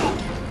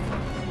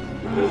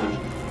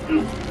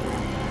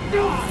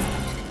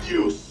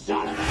 You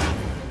son of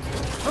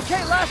a...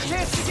 Okay, last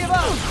chance to give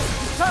up!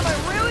 This time I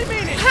really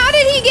mean it! How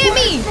did he get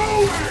me?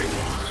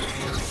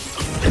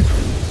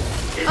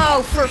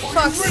 Oh, for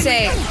fuck's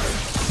sake.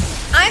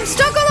 I'm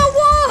stuck on the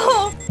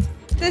wall!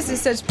 This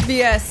is such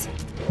BS.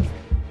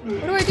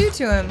 What do I do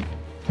to him?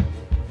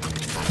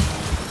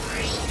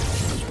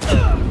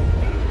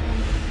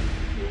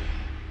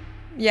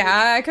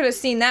 Yeah, I could have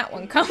seen that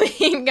one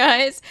coming,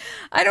 guys.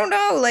 I don't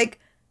know, like...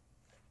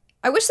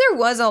 I wish there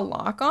was a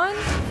lock on.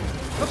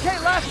 Okay,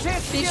 last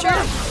chance to Be give sure.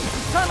 up!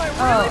 This time I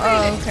really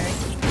mean it! Okay.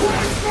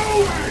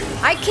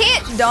 I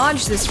can't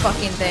dodge this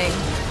fucking thing.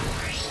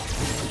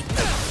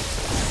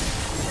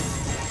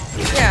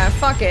 Yeah,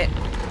 fuck it.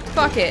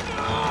 Fuck it.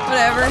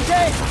 Whatever.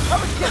 Okay, I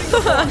was kidding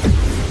before.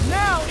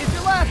 Now is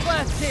your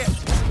last chance.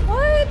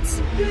 What?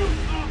 You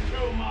talk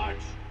too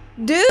much!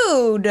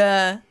 Dude!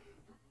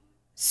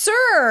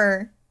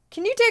 Sir!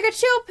 Can you take a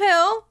chill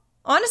pill?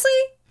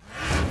 Honestly?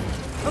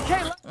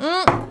 Okay,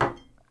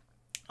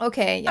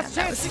 okay, yeah. last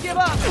chance to give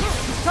up.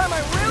 This time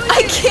I really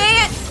I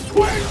can't!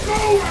 Quit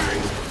going!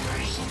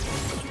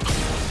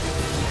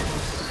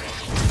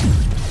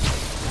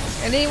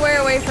 Anywhere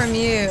away from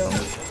you.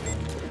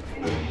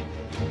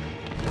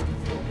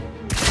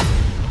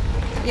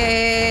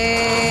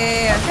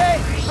 Yeah. Okay,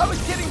 I was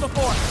kidding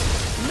before.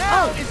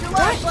 Now is your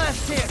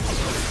last chance.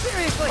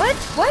 Seriously. What?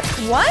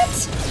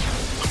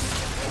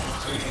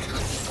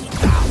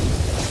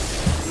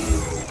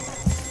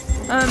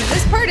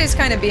 This part is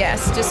kind of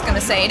BS. Just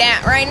gonna say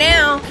that right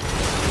now.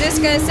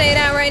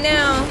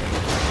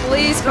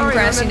 Please come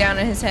crashing down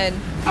on his head.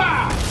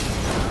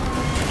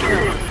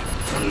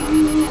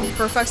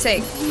 For fuck's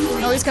sake.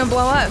 Oh, he's gonna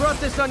blow up. You brought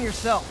this on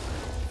yourself.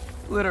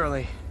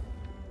 Literally.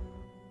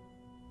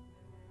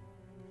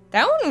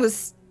 That one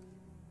was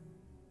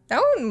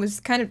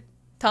kind of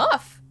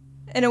tough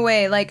in a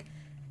way. Like,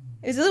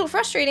 it was a little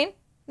frustrating.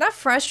 Not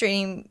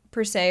frustrating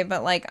per se,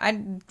 but like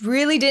I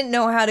really didn't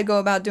know how to go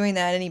about doing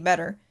that any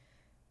better.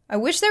 I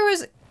wish there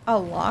was a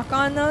lock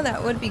on though.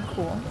 That would be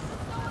cool.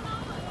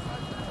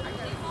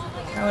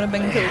 That would have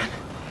been cool.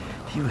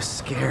 He was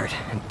scared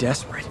and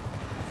desperate.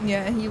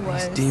 Yeah, he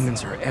was. These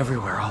demons are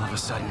everywhere all of a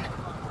sudden.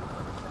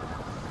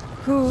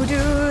 Who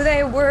do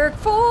they work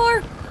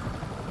for?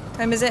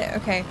 Time is it?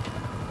 Okay.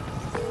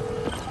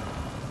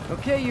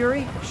 Okay,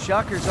 Yuri.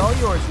 Shocker's all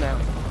yours now.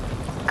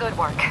 Good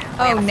work.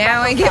 Oh,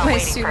 now I get my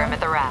suit for him on. at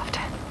the raft.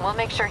 We'll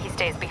make sure he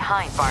stays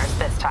behind bars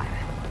this time.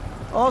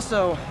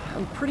 Also,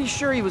 I'm pretty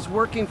sure he was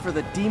working for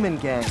the Demon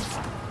Gang.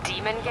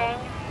 Demon Gang?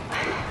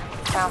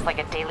 Sounds like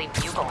a Daily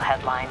Bugle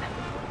headline.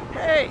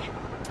 Hey!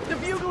 The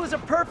Bugle is a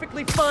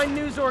perfectly fine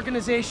news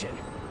organization.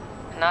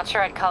 Not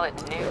sure I'd call it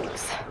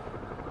news.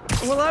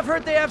 Well, I've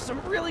heard they have some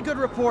really good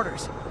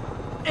reporters.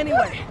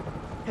 Anyway,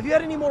 have you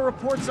had any more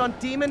reports on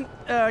demon,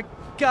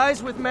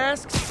 guys with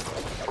masks?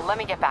 Let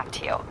me get back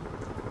to you.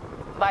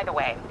 By the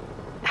way,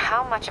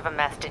 how much of a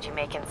mess did you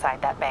make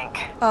inside that bank?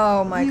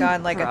 Oh my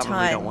god, like a ton.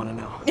 Probably don't want to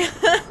know.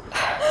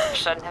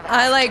 Shouldn't have asked.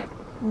 I like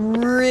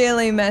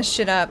really messed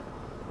shit up.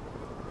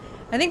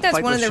 I think that's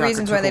Fight one of with the Shocker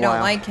reasons took why they a don't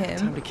while. like him.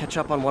 Time to catch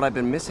up on what I've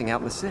been missing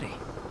out in the city.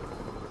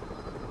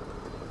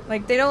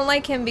 Like, they don't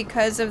like him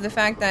because of the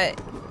fact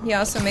that he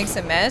also makes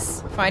a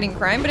mess fighting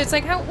crime, but it's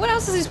like, what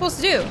else is he supposed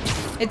to do?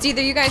 It's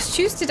either you guys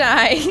choose to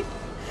die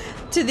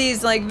to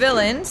these, like,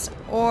 villains,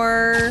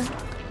 or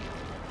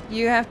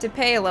you have to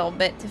pay a little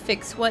bit to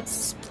fix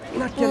what's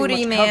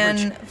Booty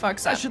Man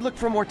fucks up. I should look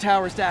for more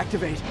towers to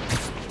activate.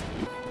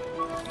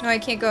 No, I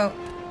can't go.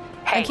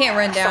 Hey, I can't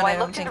run down, so I I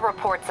don't looked think. into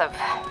reports of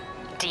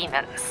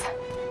demons.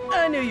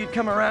 I knew you'd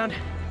come around.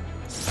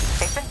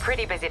 They've been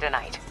pretty busy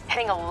tonight,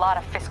 hitting a lot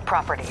of Fisk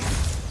properties.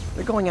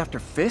 They're going after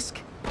Fisk?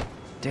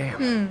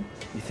 Damn.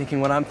 You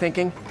thinking what I'm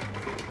thinking?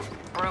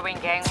 Brewing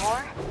gang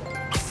war?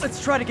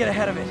 Let's try to get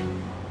ahead of it.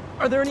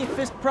 Are there any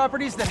Fisk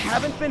properties that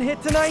haven't been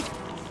hit tonight?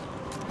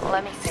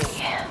 Let me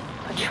see.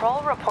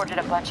 Patrol reported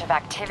a bunch of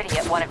activity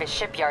at one of his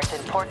shipyards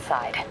in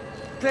Portside.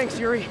 Thanks,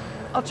 Yuri.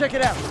 I'll check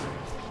it out.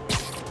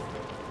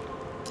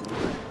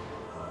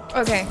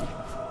 Okay.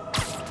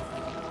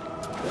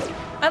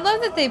 I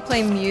love that they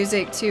play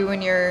music too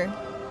when you're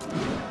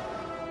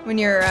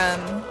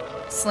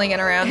slinging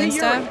around and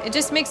stuff. It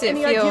just makes it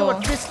Any feel. idea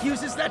what Fisk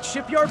uses that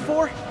shipyard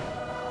for?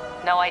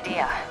 No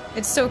idea.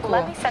 It's so cool.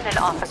 Let me send an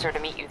officer to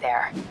meet you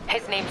there.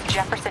 His name's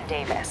Jefferson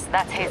Davis.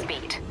 That's his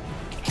beat.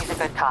 He's a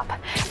good cop.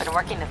 Been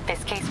working the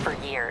Fisk case for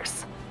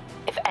years.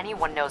 If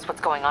anyone knows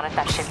what's going on at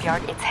that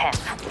shipyard, it's him.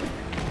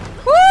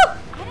 Woo!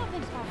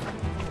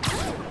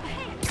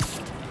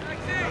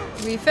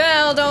 We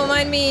fell, don't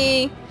mind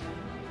me.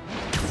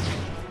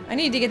 I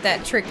need to get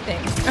that trick thing.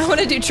 I want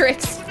to do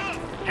tricks.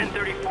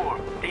 1034.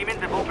 Demons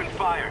have opened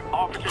fire.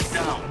 Officers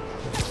down.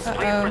 Uh-oh.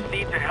 Please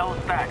proceed to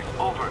Halifax.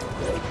 Over.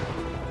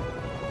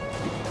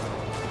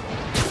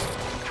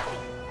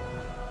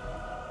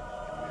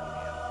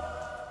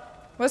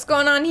 What's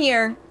going on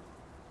here?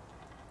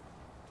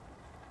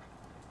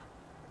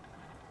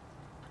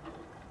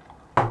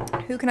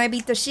 Who can I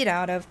beat the shit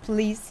out of,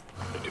 please?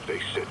 If they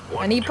set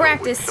one I need toe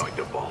practice. inside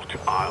the vault,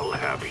 I'll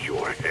have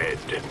your head.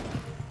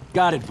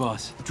 Got it,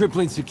 boss.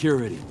 Tripling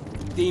security.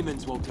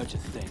 Demons won't touch a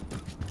thing.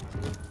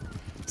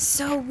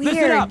 So weird.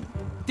 Listen up.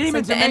 It's Demons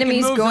like are the making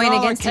enemies moves going on all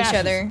our against each caches.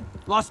 other.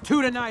 Lost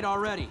 2 tonight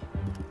already.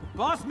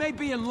 Boss may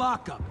be in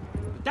lockup,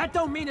 but that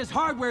don't mean his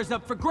hardware's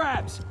up for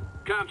grabs.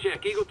 Com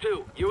check. Eagle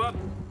 2. You up?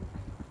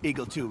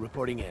 Eagle 2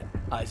 reporting in.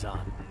 Eyes on.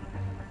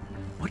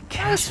 What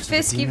How is caches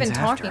Fisk were demons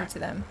even after? talking to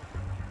them?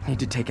 Need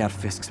to take out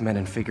Fisk's men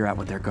and figure out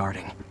what they're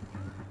guarding.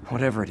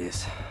 Whatever it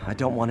is, I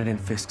don't want it in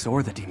Fisk's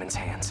or the demons'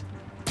 hands.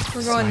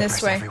 We're going this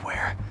Snipers way.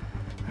 Everywhere.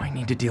 Might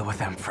need to deal with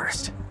them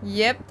first.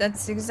 Yep,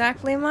 that's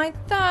exactly my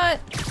thought.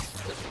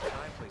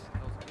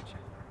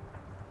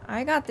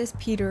 I got this,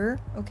 Peter.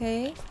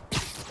 Okay.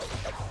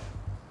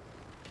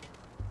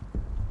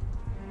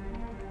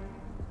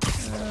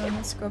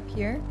 Let's go up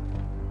here.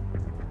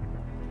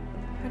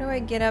 How do I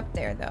get up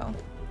there, though?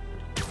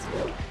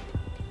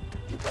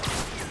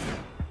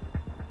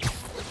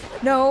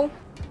 No,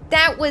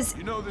 that was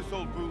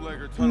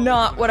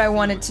not what I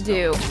wanted to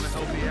do.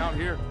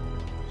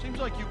 Seems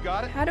like you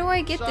got it. How do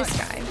I get this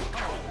guy?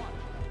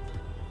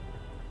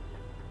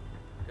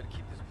 Gotta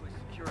keep this place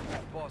secure until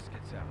the boss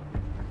gets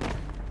out.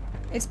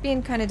 It's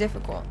being kind of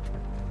difficult.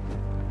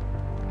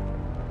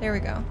 There we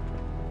go.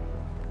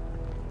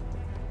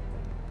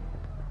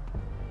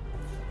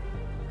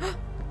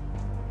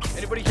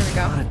 Anybody? There we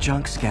A lot go. of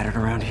junk scattered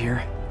around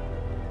here.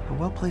 A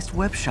well-placed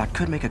web shot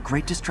could make a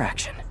great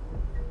distraction.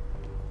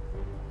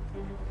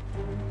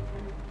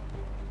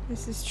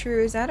 This is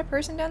true. Is that a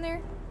person down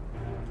there?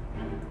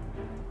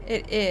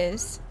 It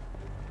is.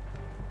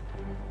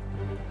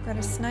 Got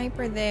a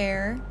sniper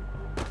there.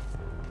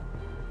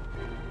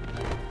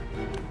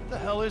 What the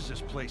hell is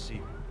this place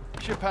even?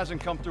 Ship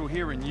hasn't come through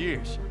here in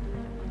years.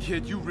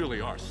 Kid, you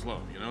really are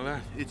slow, you know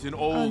that? It's an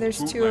old there's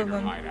 2 of bootlegger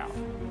them. hideout.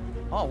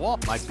 Oh, well,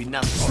 might be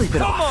nothing. Sleep it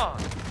Come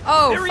off. on!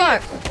 Oh, There he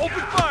fuck. is. Open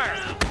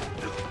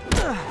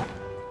fire!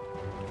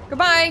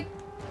 Goodbye.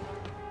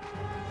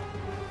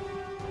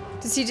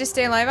 Does he just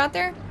stay alive out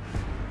there?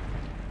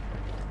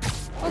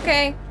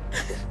 Okay.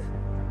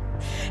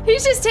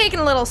 He's just taking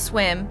a little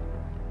swim.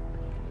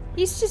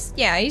 He's just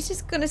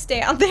gonna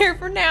stay out there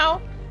for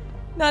now.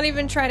 Not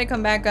even try to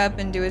come back up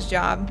and do his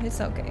job.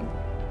 It's okay.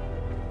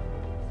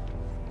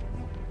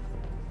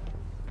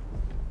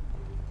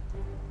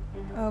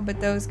 Oh,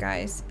 but those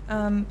guys.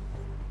 Anybody?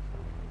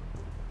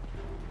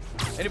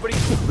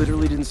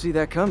 Literally didn't see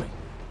that coming.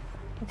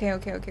 Okay,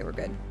 we're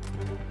good.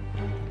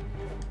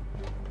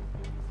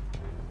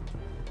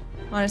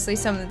 Honestly,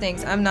 some of the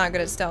things, I'm not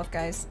good at stealth,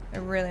 guys. I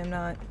really am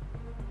not.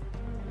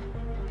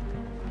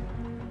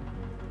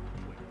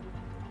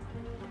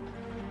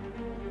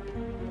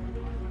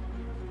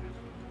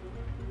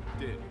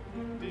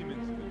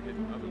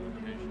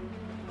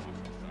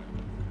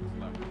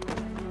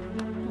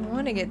 I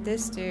want to get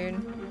this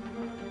dude.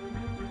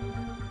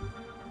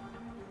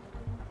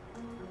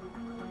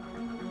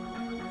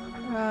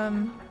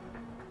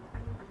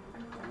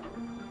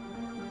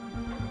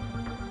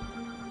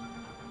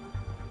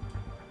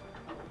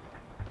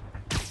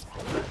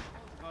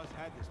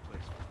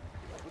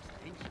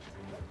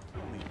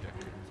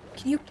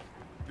 Can you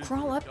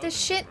crawl up this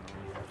shit?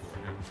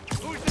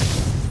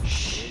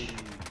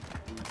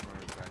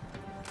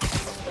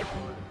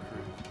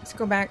 Let's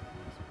go back.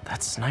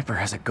 That sniper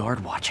has a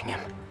guard watching him.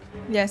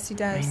 Yes, he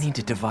does. They need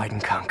to divide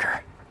and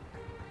conquer.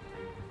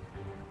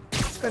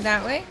 Let's go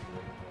that way.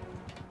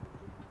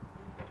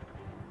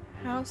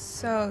 How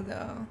so,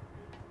 though?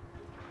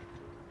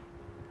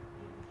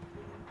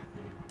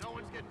 No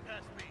one's getting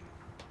past me.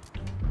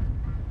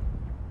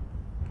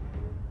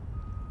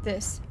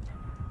 This.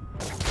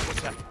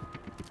 What's that?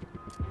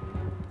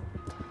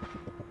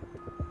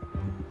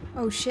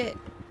 Oh shit.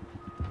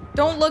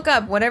 Don't look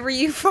up. Whatever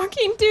you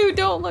fucking do,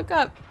 don't look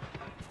up.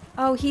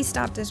 Oh, he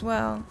stopped as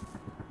well.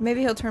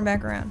 Maybe he'll turn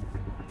back around.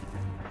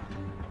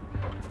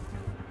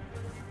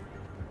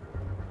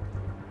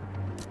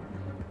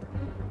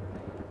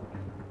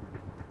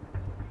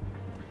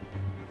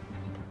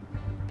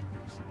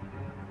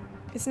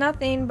 It's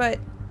nothing, but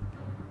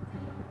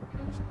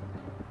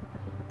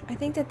I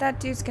think that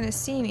dude's gonna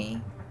see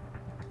me.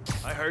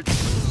 I heard.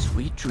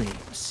 Sweet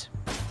dreams.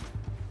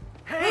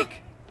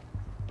 Hank!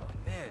 Oh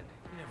man,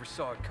 you never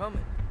saw it coming.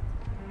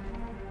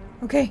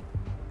 Okay.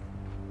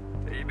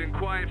 Hey, you been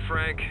quiet,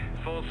 Frank.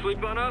 Fall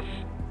asleep on us?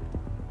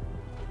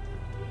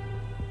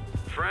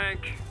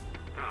 Frank?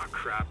 Oh,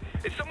 crap.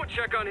 Hey, someone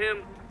check on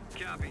him?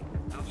 Copy.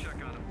 I'll check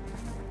on him.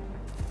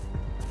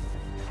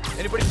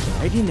 Anybody?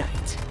 Nighty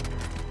night.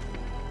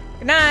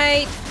 Good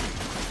night.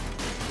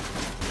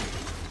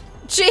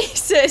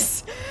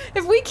 Jesus!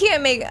 If we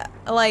can't make,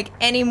 like,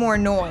 any more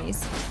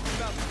noise.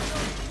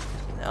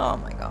 Oh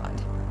my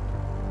god.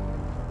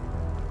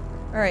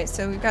 Alright,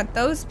 so we've got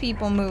those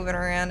people moving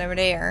around over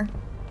there.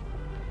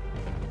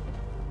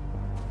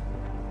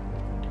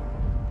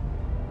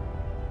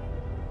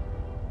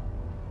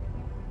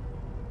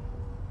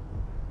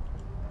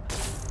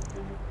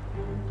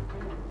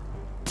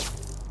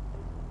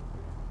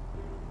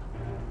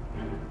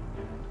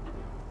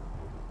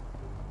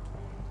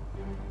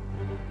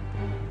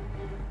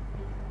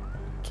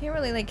 Can't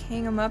really like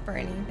hang them up or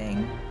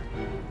anything.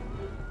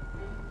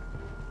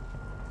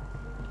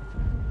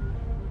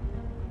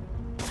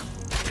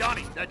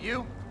 Johnny, that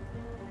you?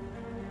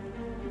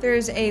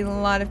 There's a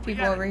lot of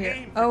people over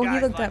here. Oh, he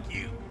looked up.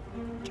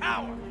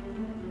 Coward.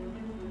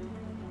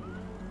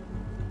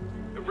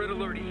 Red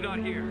alert, he's not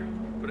here.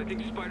 But I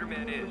think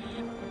Spider-Man is.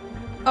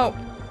 Oh.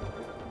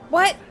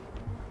 What?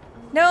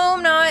 No,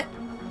 I'm not.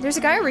 There's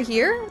a guy over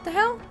here? What the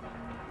hell?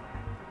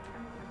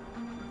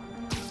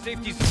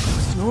 Safety's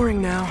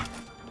snoring now.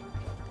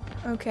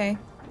 Okay.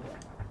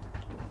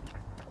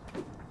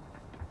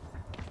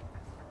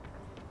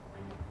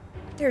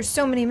 There's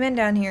so many men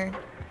down here.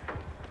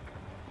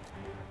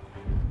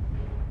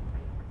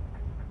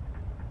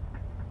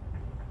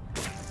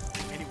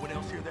 Anyone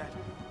else hear that?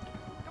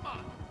 Come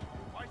on.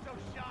 Why so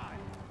shy?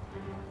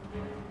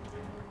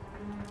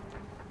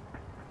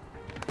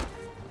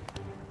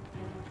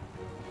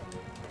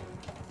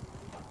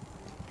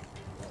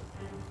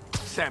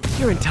 Sam,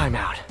 you're in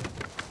timeout.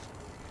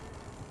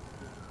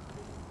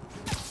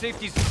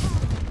 Safety's.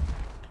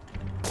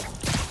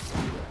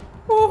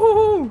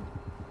 Woohoo!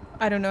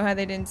 I don't know how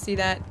they didn't see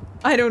that.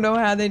 I don't know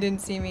how they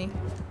didn't see me.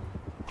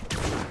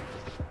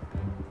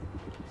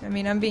 I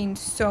mean, I'm being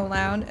so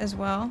loud as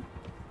well.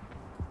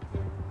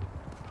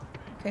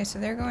 Okay, so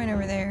they're going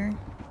over there.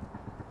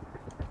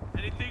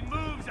 Anything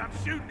moves, I'm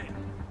shooting it.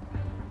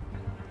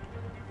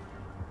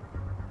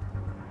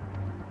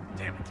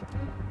 Damn it.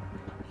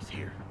 He's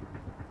here.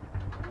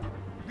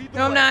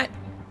 No, I'm not.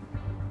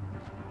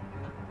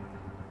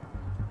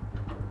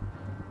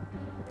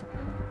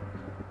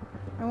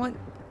 I want...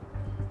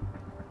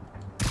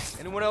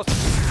 Anyone else?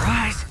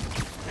 Surprise!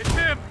 It's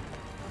him!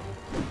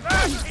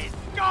 Let's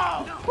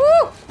go!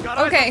 Woo! Got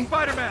eyes Okay. on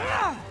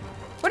Spider-Man!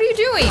 What are you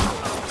doing?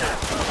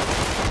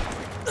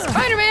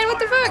 Spider-Man, what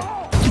the fuck?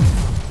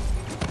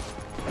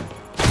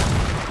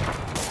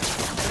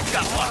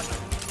 Got one.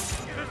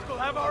 This will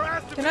have our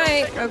ass to Can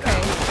I?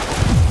 Okay.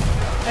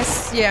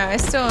 Yeah, I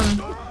still am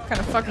kind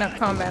of fucking up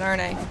combat,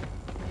 aren't I?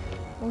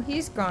 Well,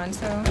 he's gone,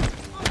 so...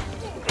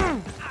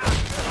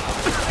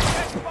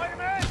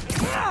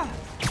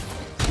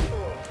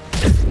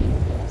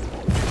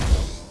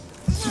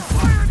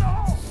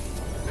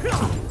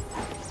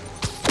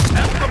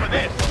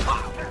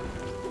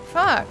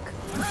 Fuck.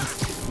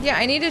 Yeah,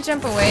 I need to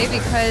jump away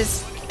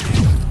because...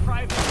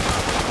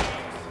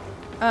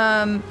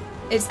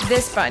 it's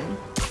this button.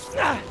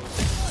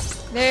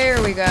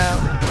 There we go.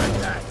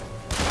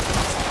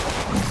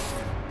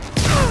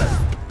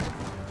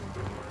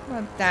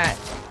 What that?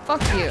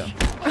 Fuck you.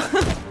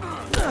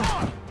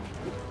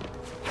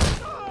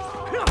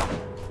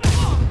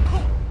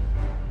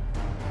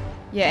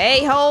 You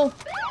a-hole.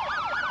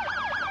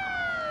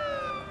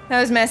 That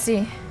was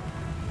messy.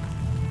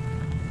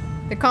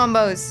 The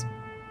combos.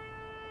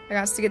 I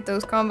got to get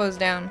those combos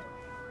down.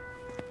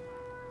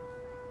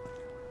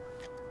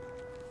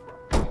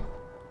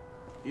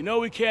 You know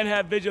we can't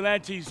have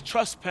vigilantes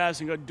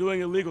trespassing or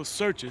doing illegal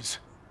searches.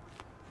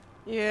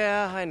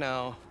 Yeah, I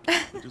know.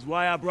 Which is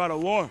why I brought a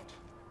warrant.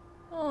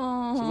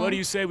 Aww. So what do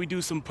you say we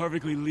do some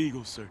perfectly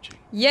legal searching?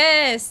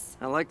 Yes!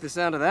 I like the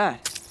sound of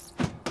that.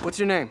 What's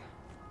your name?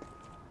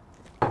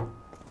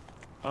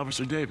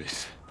 Officer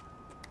Davis.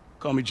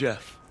 Call me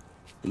Jeff.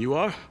 And you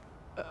are?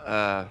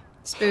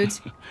 Spoods.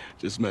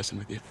 Just messing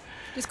with you.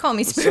 Just call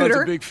me My son's a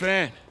Spooder. big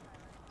fan.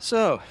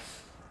 So,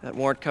 that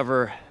warrant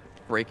cover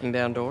breaking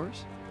down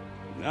doors?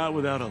 Not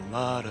without a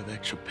lot of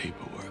extra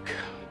paperwork.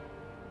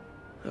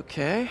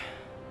 Okay.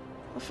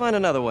 I'll find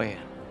another way in.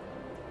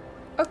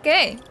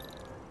 Okay.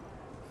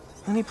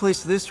 Any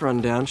place this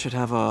rundown should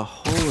have a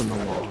hole in the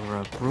wall or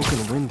a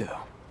broken window.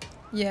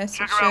 Yes, it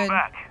Check around should.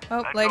 back.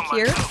 Oh, I like know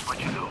here? myself what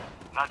you do,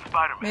 not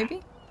Spider-Man.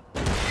 Maybe?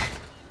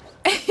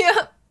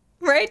 Yep,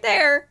 right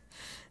there.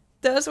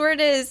 That's where it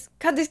is.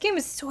 God, this game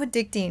is so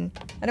addicting.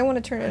 I don't want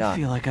to turn it off. I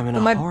feel like I'm in But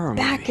a my horror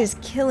back movie. is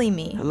killing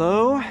me.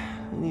 Hello?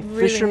 Any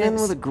Really fishermen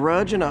is. with a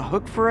grudge and a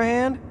hook for a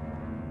hand?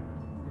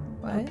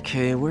 What?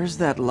 Okay, where's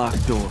that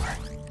locked door?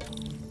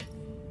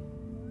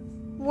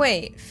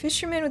 Wait,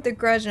 fishermen with a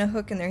grudge and a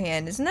hook in their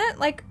hand. Isn't that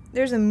like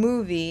there's a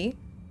movie.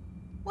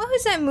 What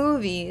was that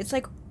movie? It's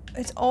like,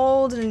 it's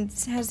old and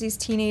it has these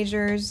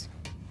teenagers.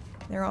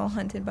 They're all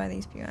hunted by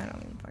these people. I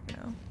don't even fucking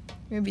know.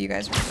 Maybe you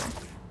guys remember.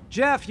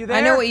 Jeff, you there?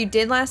 I know what you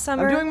did last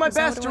summer. I'm doing my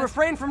best to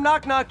refrain from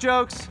knock-knock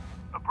jokes.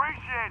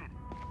 Appreciate it.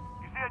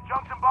 You see a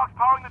junction box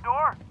powering the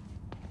door?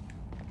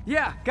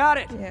 Yeah, got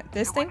it. Yeah,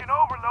 this thing? When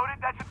overloaded,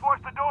 that should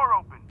force the door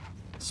open.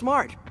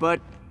 Smart,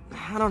 but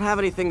I don't have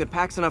anything that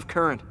packs enough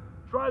current.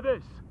 Try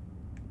this.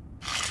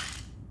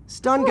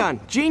 Stun gun,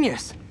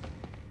 genius.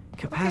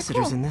 Capacitors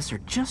Okay, cool. in this are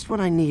just what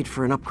I need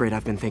for an upgrade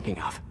I've been thinking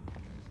of.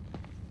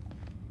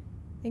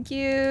 Thank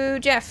you,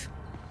 Jeff.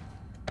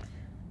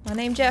 My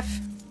name Jeff.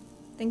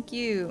 Thank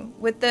you.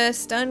 With the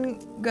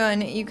stun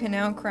gun, you can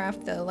now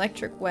craft the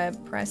electric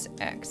web. Press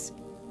X.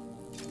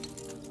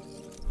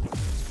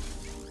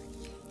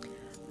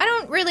 I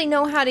don't really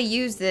know how to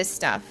use this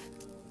stuff.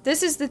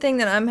 This is the thing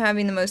that I'm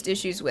having the most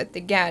issues with,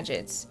 the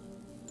gadgets.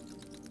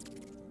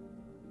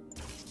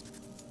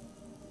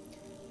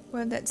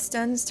 Well, that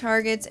stuns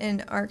targets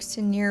and arcs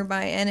to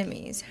nearby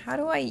enemies. How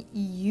do I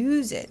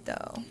use it,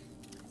 though?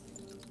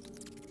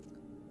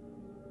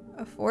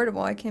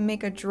 Affordable. I can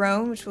make a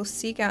drone, which will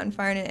seek out and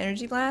fire an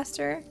energy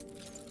blaster.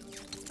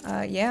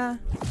 Yeah.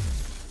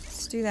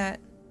 Let's do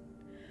that.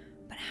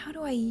 But how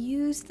do I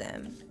use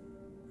them?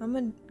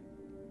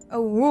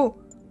 Oh,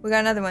 whoa. We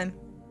got another one.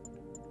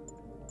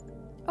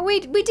 Oh,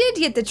 wait. We did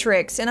get the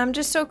tricks, and I'm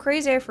just so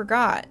crazy I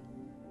forgot.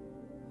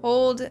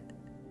 Hold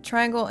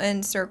triangle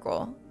and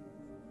circle.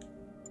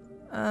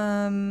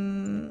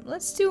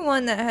 Let's do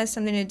one that has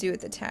something to do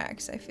with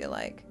attacks, I feel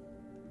like.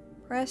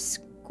 Press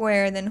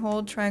square, then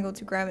hold triangle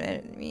to grab an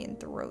enemy and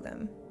throw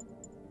them.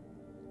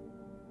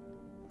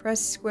 Press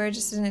square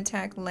just as an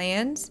attack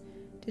lands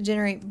to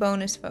generate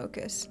bonus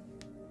focus.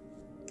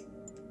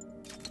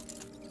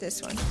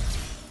 This one.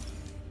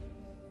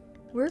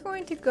 We're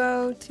going to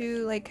go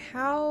to, like,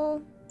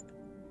 how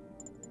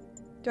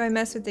do I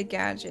mess with the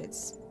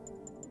gadgets?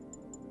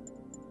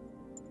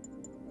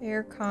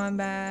 Air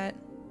combat.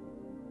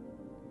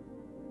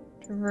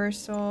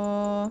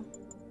 Traversal.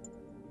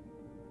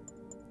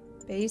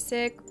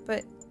 Basic,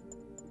 but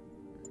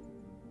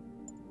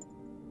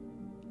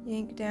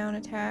yank down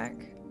attack.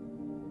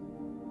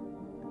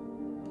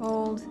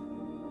 Hold.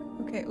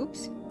 Okay,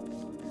 oops.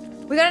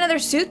 We got another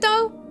suit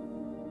though?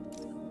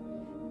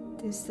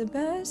 This is the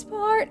best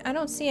part. I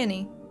don't see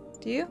any.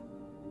 Do you?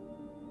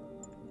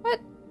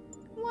 What?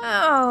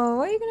 Wow,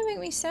 why are you gonna make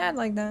me sad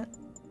like that?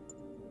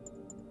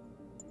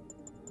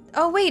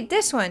 Oh wait,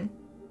 this one.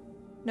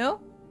 No?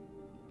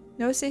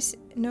 No,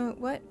 no,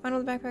 what?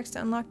 Funnel the backpacks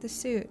to unlock the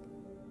suit.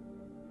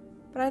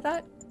 But I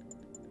thought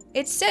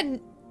it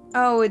said,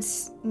 oh,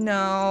 it's,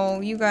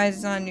 no, you guys,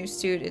 it's not a new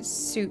suit, it's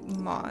suit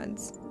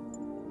mods.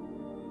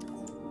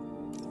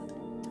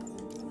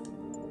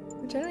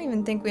 Which I don't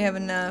even think we have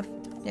enough.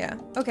 Yeah,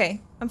 okay,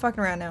 I'm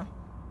fucking around now.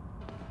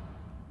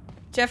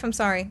 Jeff, I'm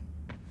sorry.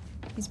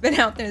 He's been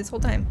out there this whole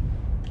time.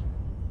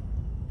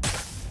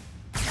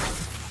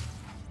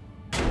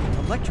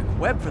 Electric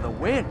web for the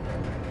win.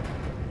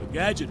 A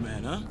gadget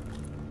man, huh?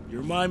 You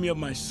remind me of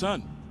my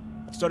son.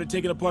 Started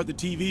taking apart the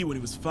TV when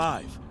he was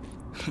 5.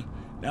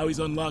 Now he's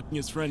unlocking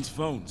his friends'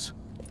 phones.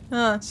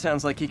 Huh.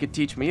 Sounds like he could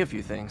teach me a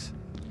few things.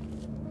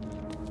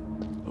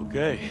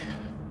 Okay.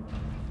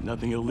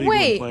 Nothing illegal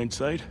in plain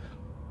sight?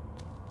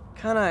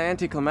 Kinda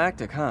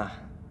anticlimactic, huh?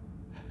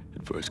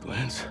 At first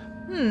glance.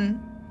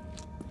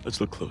 Let's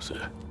look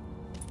closer.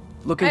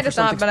 Looking I'd for have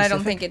thought, something but I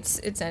specific? don't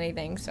think it's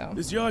anything, so.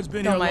 This yard's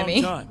been Don't here a mind long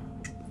me. time.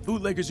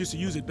 Bootleggers used to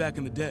use it back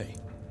in the day.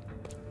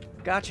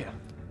 Gotcha.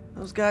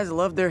 Those guys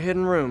love their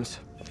hidden rooms.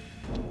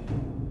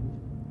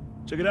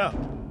 Check it out.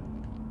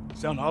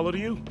 Sound hollow to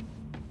you?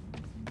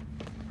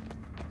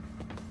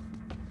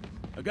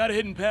 I got a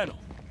hidden panel,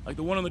 like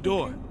the one on the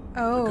door.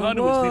 Oh, the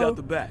conduits lead whoa. out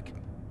the back.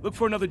 Look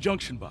for another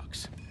junction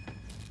box.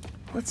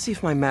 Let's see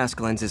if my mask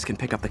lenses can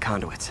pick up the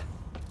conduits.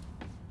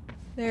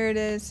 There it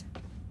is.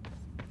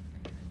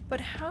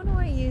 But how do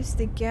I use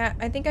the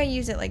I think I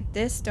use it like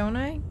this, don't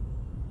I?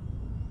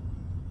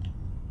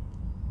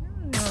 I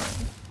don't know.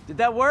 Did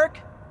that work?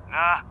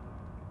 Nah.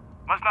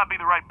 Must not be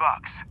the right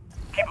box.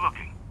 Keep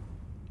looking.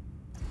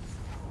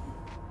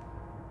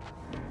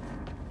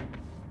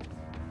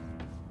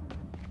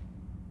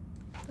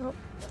 Oh.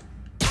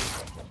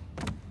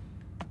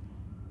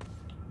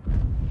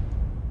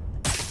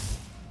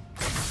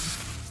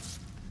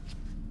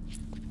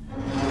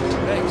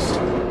 Thanks.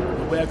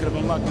 No way I could have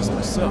unlocked this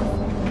myself.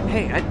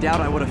 Hey, I doubt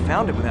I would have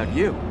found it without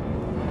you.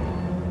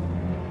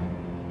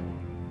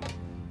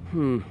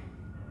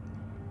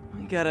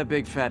 I got a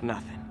big fat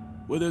nothing.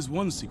 Well, there's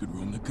one secret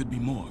room that could be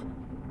more.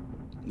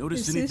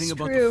 Notice This anything is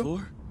about true. the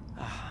floor?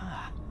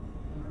 Aha.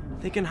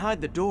 They can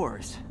hide the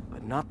doors,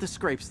 but not the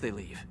scrapes they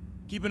leave.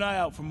 Keep an eye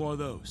out for more of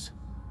those.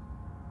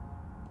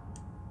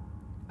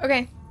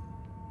 Okay.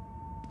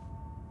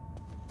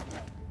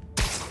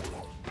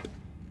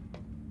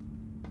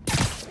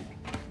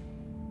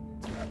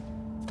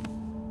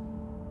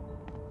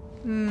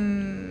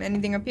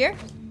 Anything up here?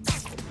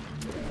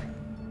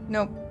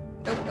 Nope.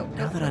 Nope, nope,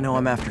 Now nope. that I know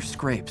I'm after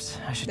scrapes,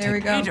 I should There we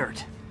take go. pay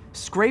dirt.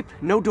 Scrape,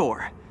 no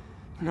door.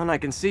 None I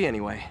can see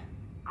anyway.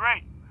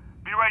 Great.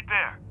 Be right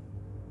there.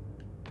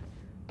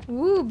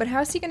 Ooh, but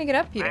how's he gonna get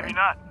up here? Maybe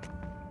not.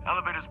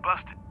 Elevator's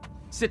busted.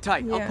 Sit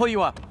tight, Yeah. I'll pull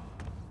you up.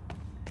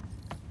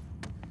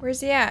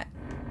 Where's he at?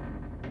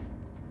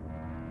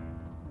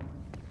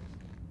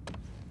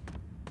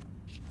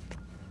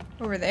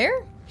 Over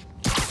there?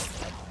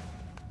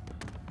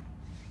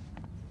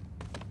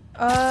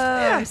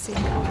 I see.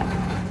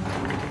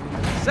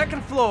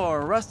 Second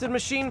floor, rusted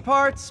machine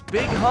parts,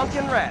 big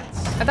honkin'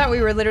 rats. I thought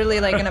we were literally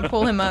like gonna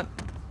pull him up.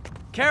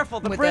 Careful,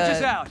 the with bridge a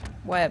is out.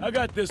 Web. I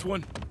got this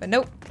one. But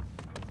nope.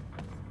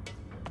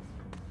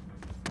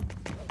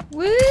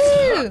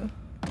 Woo!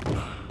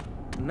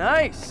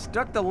 Nice,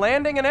 stuck the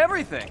landing and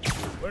everything.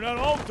 We're not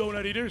all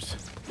donut eaters.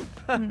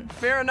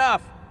 Fair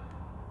enough.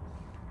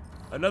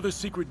 Another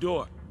secret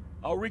door.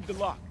 I'll rig the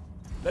lock.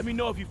 Let me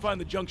know if you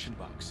find the junction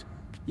box.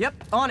 Yep,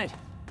 on it.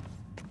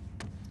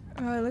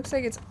 Oh, it looks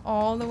like it's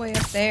all the way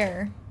up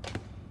there.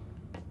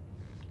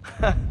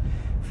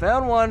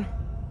 Found one.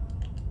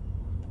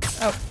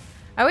 Oh,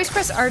 I always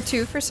press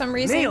R2 for some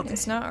reason. Nailed it.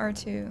 It's not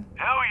R2.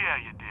 Hell yeah,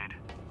 you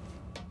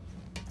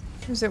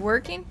did. Is it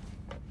working?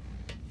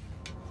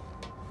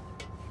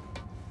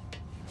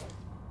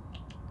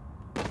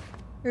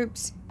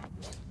 Oops.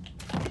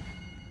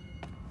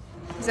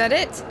 Is that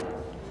it?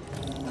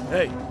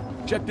 Hey,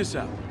 check this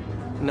out.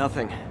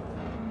 Nothing.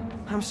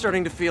 I'm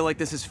starting to feel like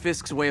this is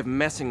Fisk's way of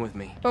messing with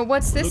me. But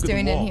what's this Look at the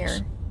doing in walls.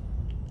 here?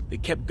 They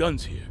kept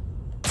guns here.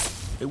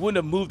 They wouldn't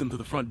have moved them to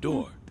the front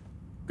door.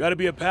 Gotta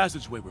be a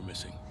passageway we're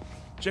missing.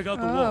 Check out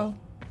the wall.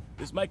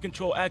 This might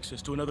control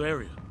access to another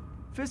area.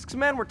 Fisk's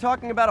men were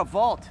talking about a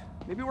vault.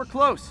 Maybe we're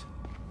close.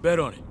 Bet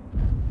on it.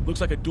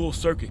 Looks like a dual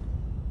circuit.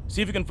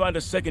 See if you can find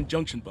a second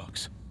junction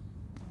box.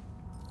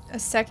 A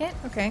second?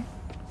 Okay.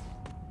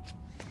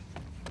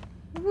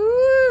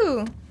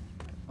 Woo!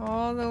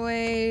 All the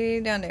way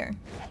down there.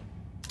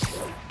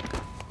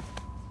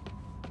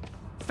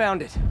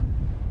 Found it.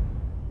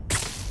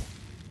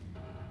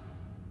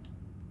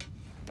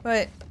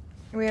 But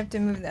we have to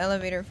move the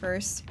elevator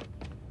first.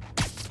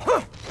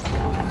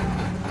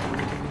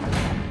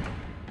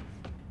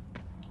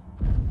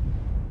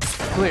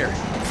 Clear.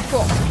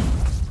 Cool.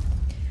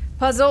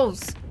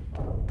 Puzzles.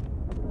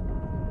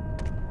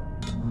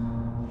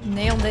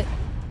 Nailed it.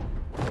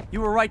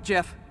 You were right,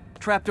 Jeff.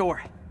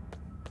 Trapdoor.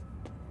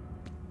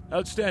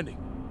 Outstanding.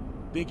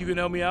 Think you can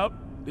help me out?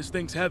 This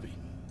thing's heavy.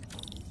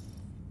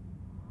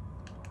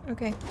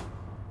 Okay.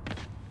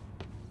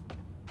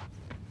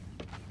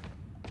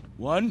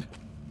 1,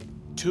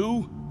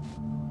 2,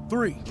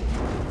 3.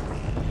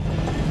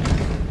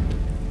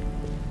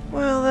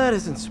 Well, that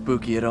isn't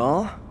spooky at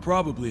all.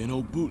 Probably an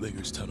old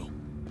bootlegger's tunnel.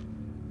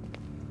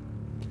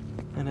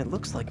 And it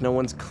looks like no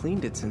one's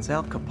cleaned it since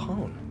Al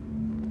Capone.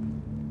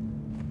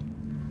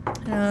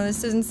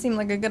 This doesn't seem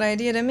like a good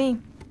idea to me.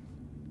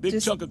 Big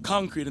chunk of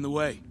concrete in the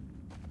way.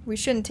 We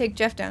shouldn't take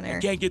Jeff down there.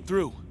 Can't get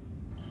through.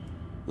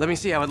 Let me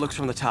see how it looks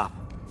from the top.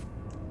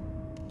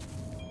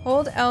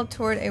 Hold L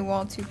toward a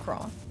wall to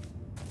crawl.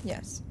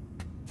 Yes.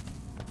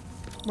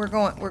 We're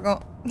going we're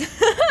going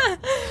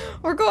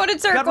in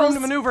circles. Got room to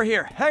maneuver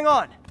here. Hang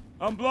on.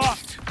 I'm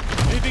blocked.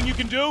 Anything you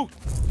can do?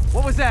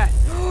 What was that?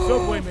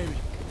 Subway, maybe.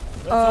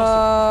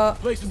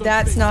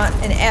 That's not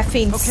an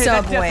effing okay,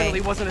 subway. That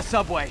definitely wasn't a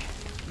subway.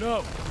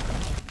 No.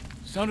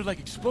 Sounded like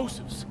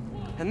explosives.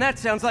 And that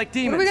sounds like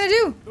demons. What are we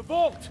gonna do? The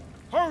vault!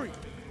 Hurry!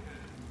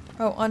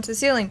 Oh, onto the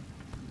ceiling.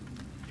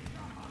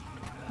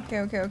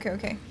 Okay.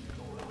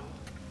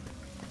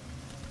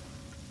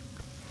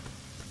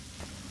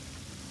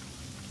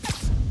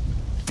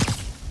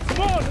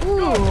 Come on!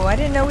 Ooh, I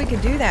didn't know we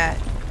could do that.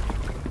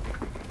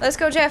 Let's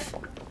go, Jeff.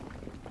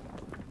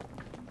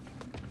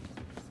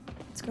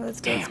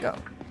 Let's go.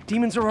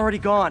 Demons are already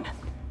gone.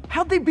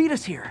 How'd they beat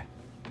us here?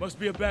 Must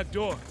be a back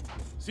door.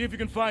 See if you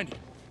can find it.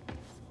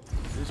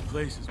 This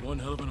place is one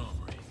hell of an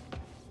armory.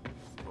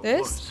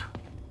 This?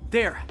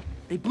 There.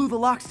 They blew the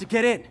locks to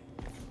get in.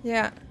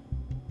 Yeah.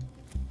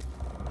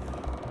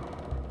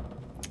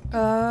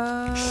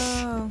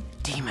 Oh.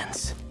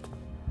 Demons.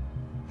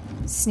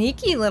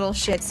 Sneaky little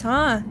shits,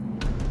 huh?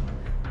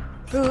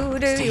 Who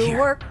do Stay you here.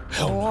 work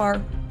Help.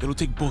 for? It'll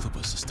take both of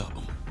us to stop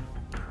them.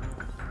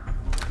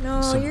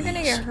 No, Some you're of gonna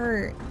these. get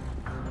hurt.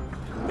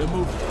 They're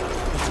moving.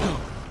 Let's go.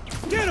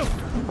 Get him!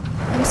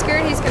 I'm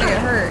scared he's gonna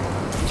get hurt.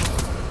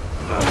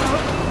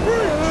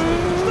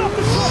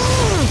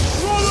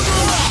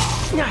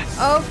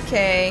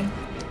 Okay.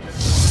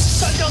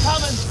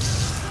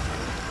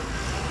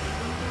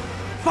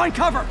 Find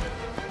cover!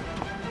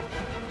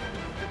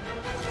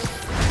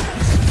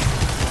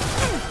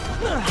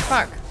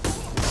 Fuck.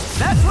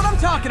 That's what I'm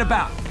talking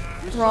about!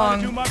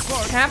 Wrong.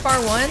 Tap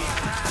R1.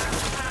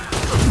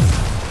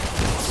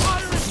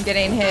 I'm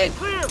getting hit.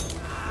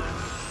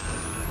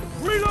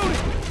 Reloading!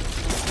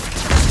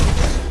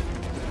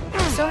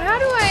 So how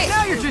do I...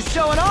 Now you're just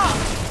showing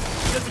off!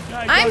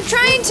 I'm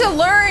trying to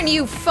learn,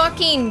 you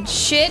fucking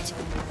shit!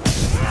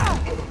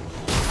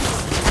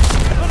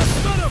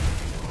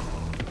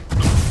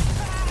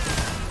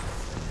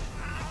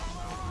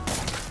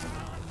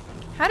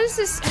 How does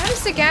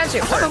the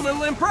gadget work? I'm a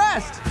little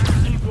impressed.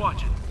 Keep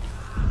watching.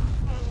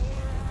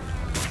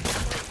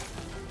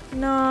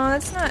 No,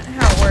 that's not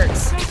how it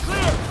works. Stay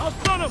clear! I'll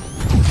stun him!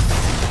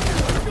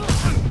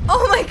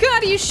 Oh my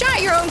god, you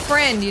shot your own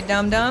friend, you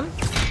dum-dum.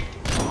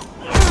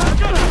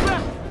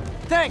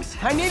 Thanks,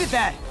 I needed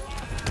that.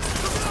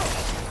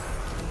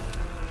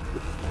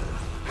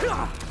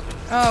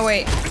 Oh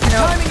wait,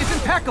 no. Timing is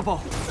impeccable.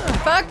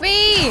 Fuck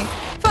me!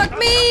 Fuck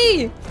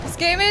me! This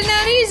game is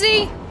not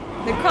easy.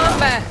 The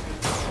combat.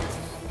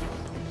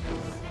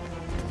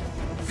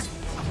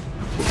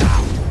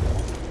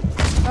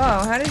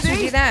 Oh, how did you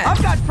do that?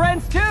 I've got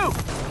friends too.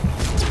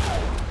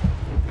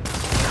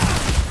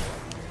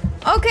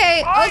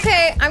 Okay,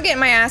 okay, I'm getting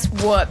my ass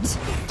whooped.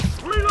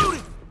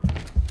 Reloading.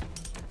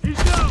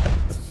 He's down.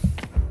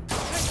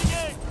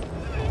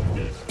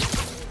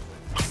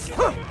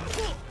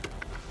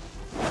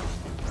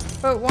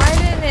 But why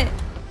didn't it?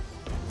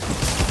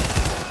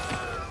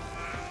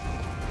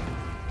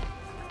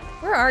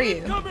 Where are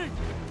you? Coming.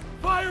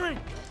 Firing.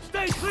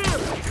 Stay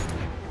clear.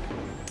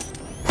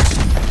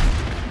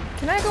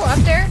 Can I go up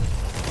there?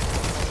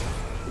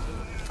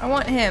 I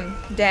want him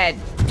dead.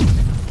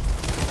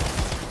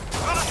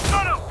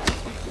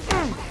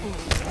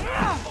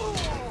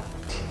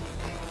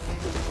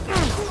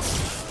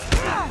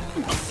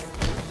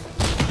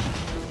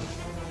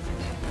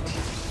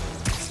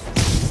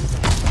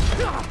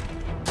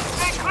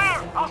 Stay clear.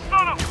 I'll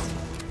stun him.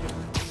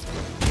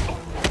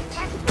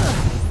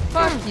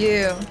 Fuck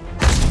you.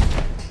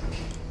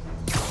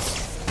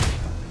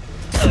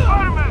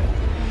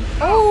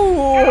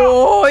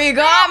 Oh, you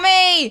got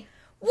me!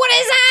 What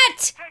is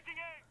that?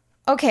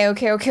 Okay,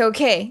 okay, okay,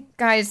 okay.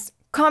 Guys,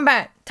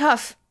 combat.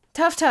 Tough.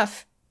 Tough,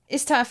 tough.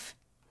 It's tough.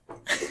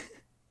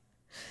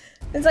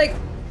 It's like...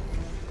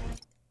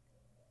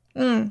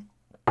 You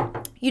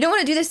don't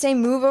want to do the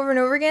same move over and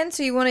over again,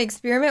 so you want to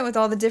experiment with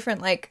all the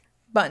different, like,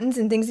 buttons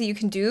and things that you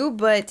can do,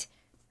 but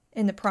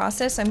in the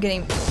process, I'm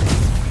getting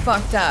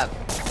fucked up.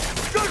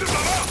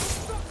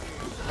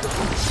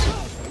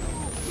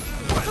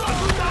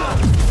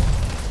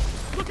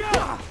 Look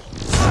out!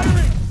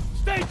 Firing!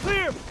 Stay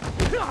clear!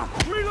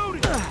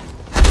 Reloading!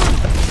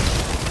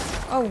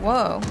 Oh,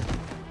 whoa.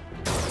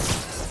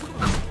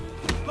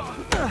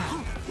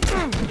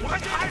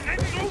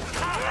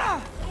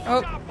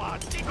 Oh.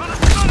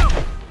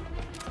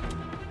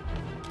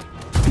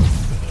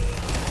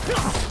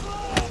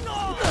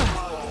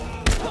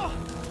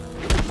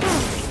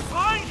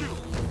 Behind you!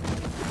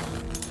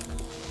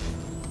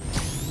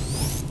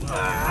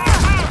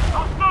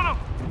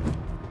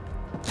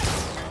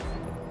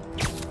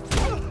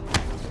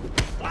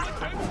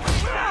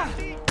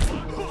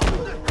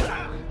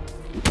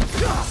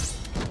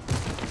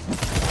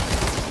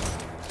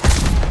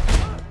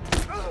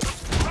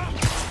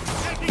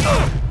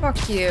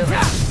 Fuck you.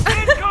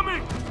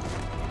 Incoming!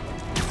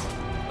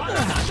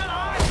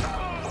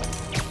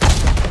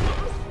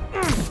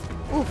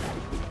 Oof.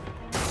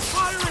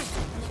 Firing!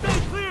 Stay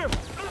clear!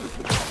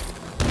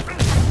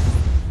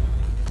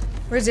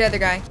 Where's the other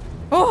guy?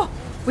 Oh!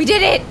 We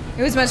did it!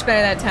 It was much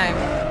better that time.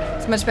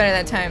 It's much better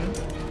that time.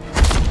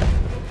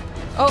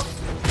 Oh.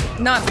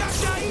 Not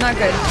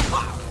good.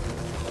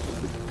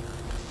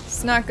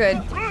 It's not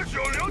good.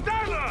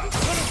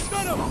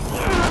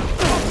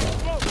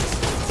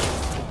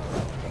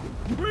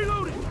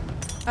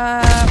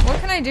 What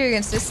can I do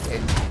against this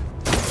dude?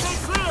 Stay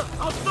clear!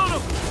 I'll stun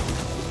him!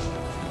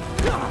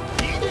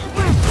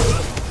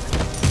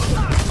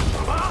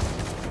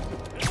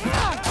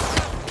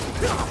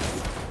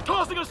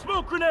 Tossing a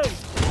smoke grenade!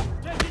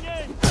 Taking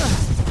aim!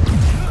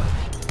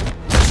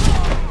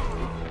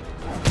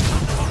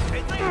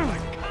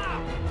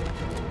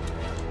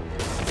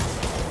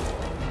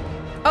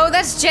 Oh,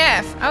 that's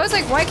Jeff. I was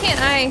like, why can't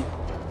I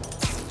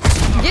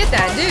get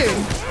that dude?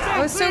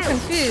 I was so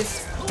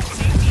confused.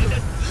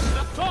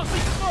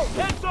 Tossing smoke!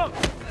 Heads up!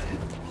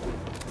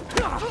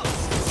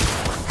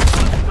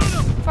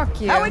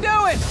 Fuck you. How we doing?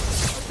 I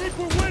think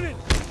we're winning!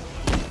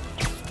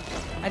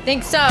 I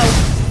think so.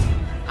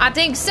 I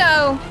think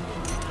so.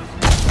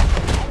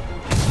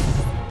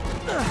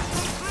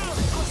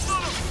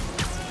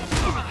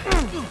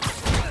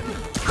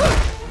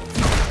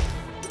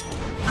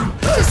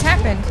 What just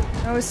happened?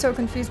 I was so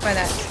confused by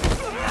that.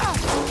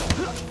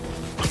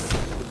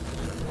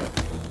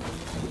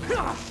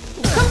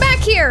 Come back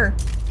here!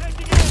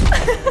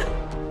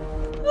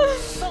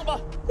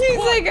 He's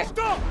like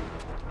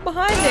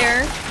behind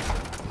there.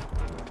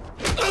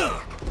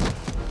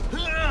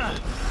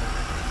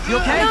 You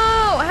okay?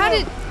 No!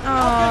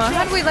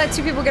 How did we let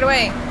two people get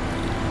away?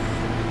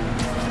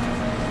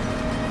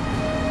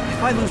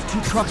 If I lose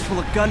 2 trucks full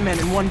of gunmen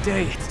in one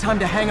day, it's time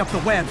to hang up the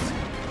webs.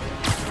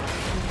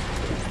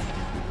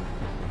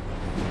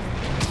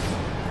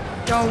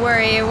 Don't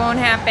worry, it won't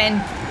happen.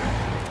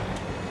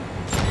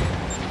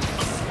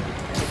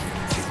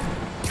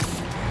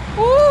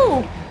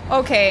 Ooh!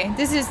 Okay,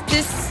 this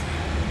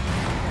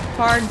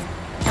hard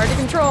to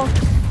control.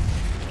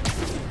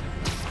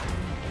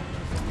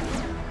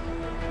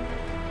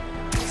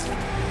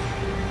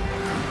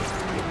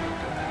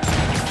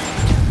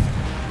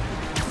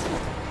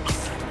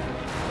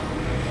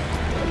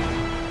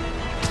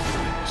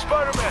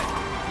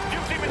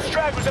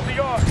 at the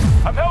yard.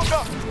 I'm held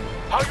up.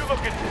 How you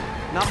looking?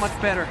 Not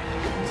much better.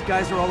 These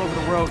guys are all over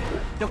the road.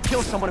 They'll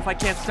kill someone if I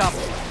can't stop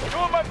them.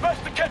 Doing my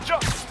best to catch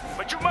up,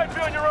 but you might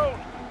be on your own.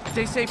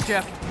 Stay safe,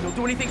 Jeff. Don't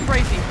do anything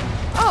crazy.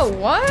 Oh,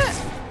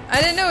 what?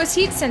 I didn't know it was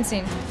heat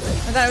sensing.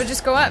 I thought it would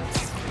just go up.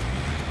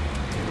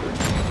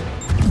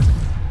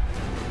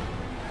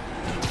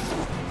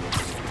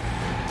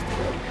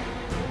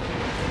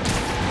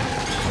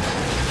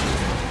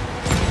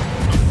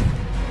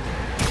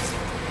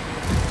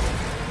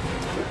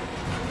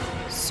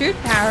 Suit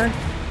power.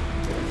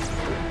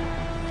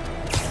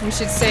 We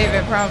should save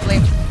it, probably.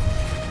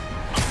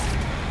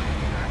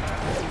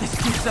 This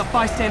keeps up,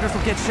 bystanders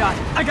will get shot.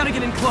 I gotta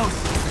get in close.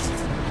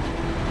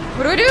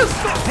 What do we do?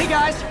 Hey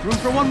guys, room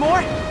for one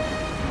more?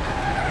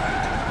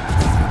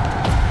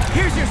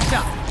 Here's your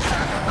stuff.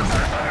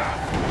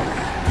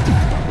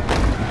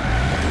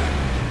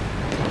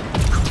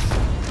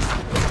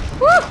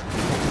 Woo!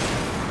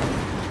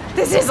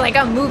 This is like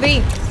a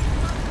movie.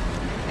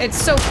 It's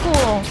so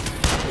cool.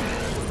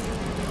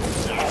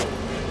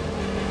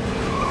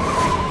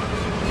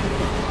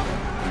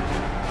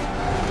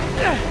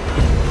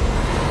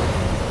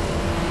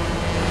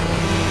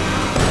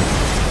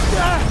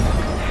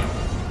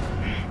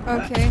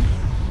 Okay.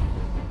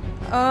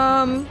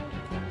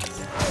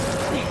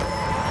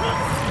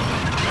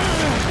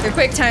 The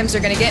quick times are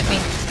gonna get me.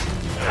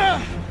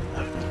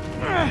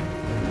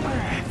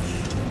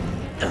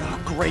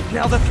 Oh, great.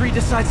 Now the 3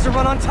 decides to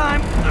run on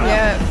time.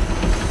 Yeah.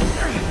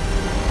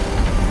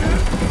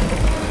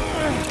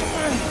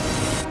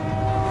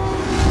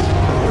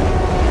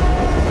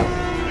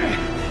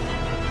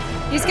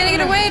 He's gonna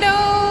get away,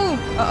 no!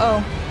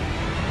 Uh-oh.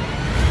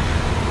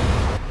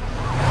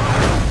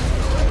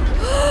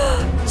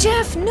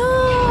 Jeff,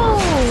 no!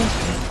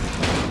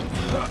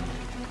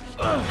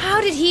 How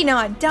did he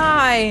not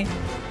die?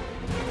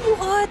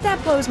 What?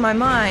 That blows my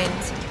mind.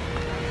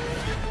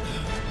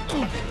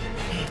 Aww.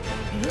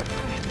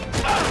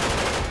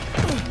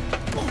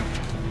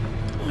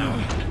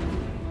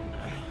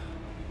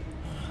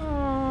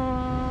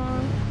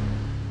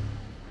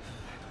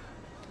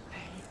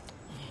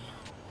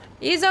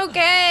 He's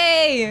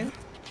okay!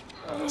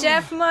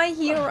 Jeff, my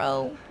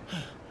hero.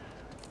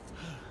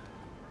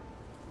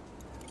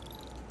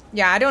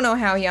 Yeah, I don't know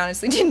how he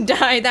honestly didn't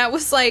die. That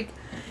was like,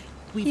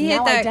 We've he now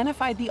hit that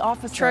identified the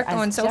officer truck as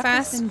going so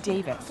Jefferson fast.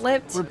 Davis.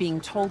 Flipped. We're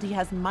being told he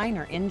has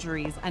minor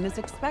injuries and is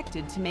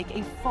expected to make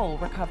a full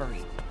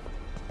recovery.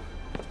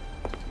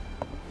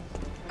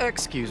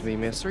 Excuse me,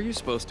 miss. Are you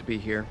supposed to be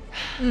here?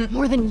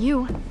 More than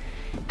you.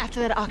 After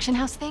that auction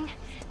house thing,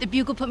 the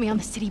Bugle put me on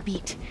the city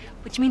beat,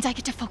 which means I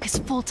get to focus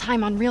full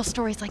time on real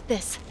stories like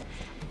this.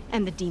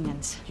 And the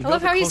demons. I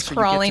love how he's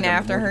crawling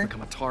after her.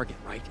 Become a target,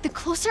 right? The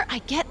closer I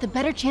get, the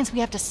better chance we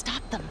have to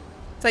stop them.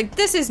 It's like,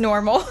 this is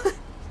normal.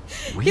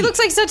 He looks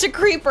like such a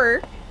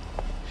creeper.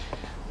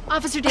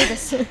 Officer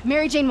Davis,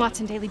 Mary Jane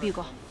Watson, Daily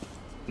Bugle.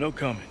 No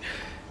comment.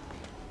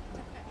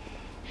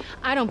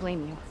 I don't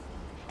blame you.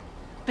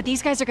 But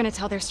these guys are gonna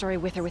tell their story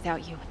with or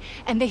without you,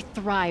 and they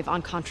thrive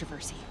on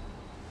controversy.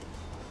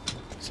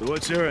 So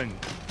what's your end?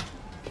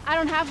 I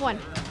don't have one.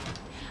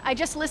 I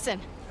just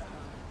listen.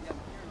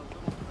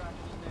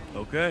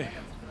 Okay.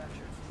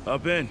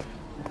 Hop in.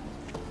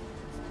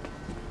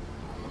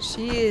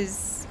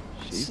 She's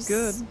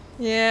good.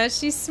 Yeah,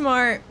 she's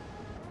smart.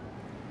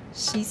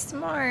 She's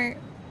smart.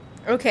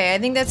 Okay, I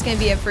think that's gonna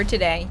be it for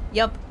today.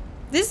 Yup.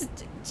 This is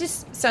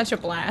just such a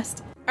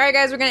blast. Alright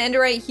guys, we're gonna end it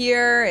right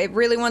here. It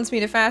really wants me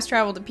to fast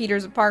travel to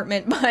Peter's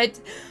apartment, but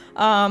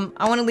I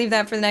want to leave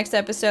that for the next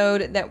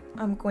episode that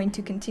I'm going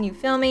to continue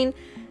filming.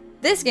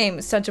 This game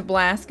is such a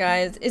blast,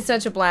 guys. It's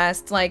such a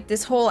blast. Like,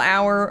 this whole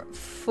hour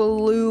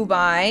flew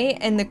by,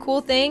 and the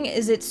cool thing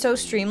is it's so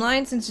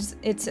streamlined since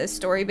it's a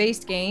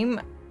story-based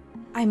game.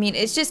 I mean,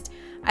 it's just,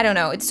 I don't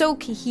know, it's so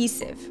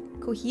cohesive.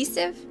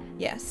 Cohesive?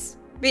 Yes.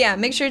 But yeah,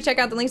 make sure to check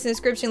out the links in the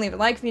description, leave a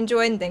like if you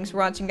enjoyed, and thanks for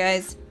watching,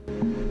 guys.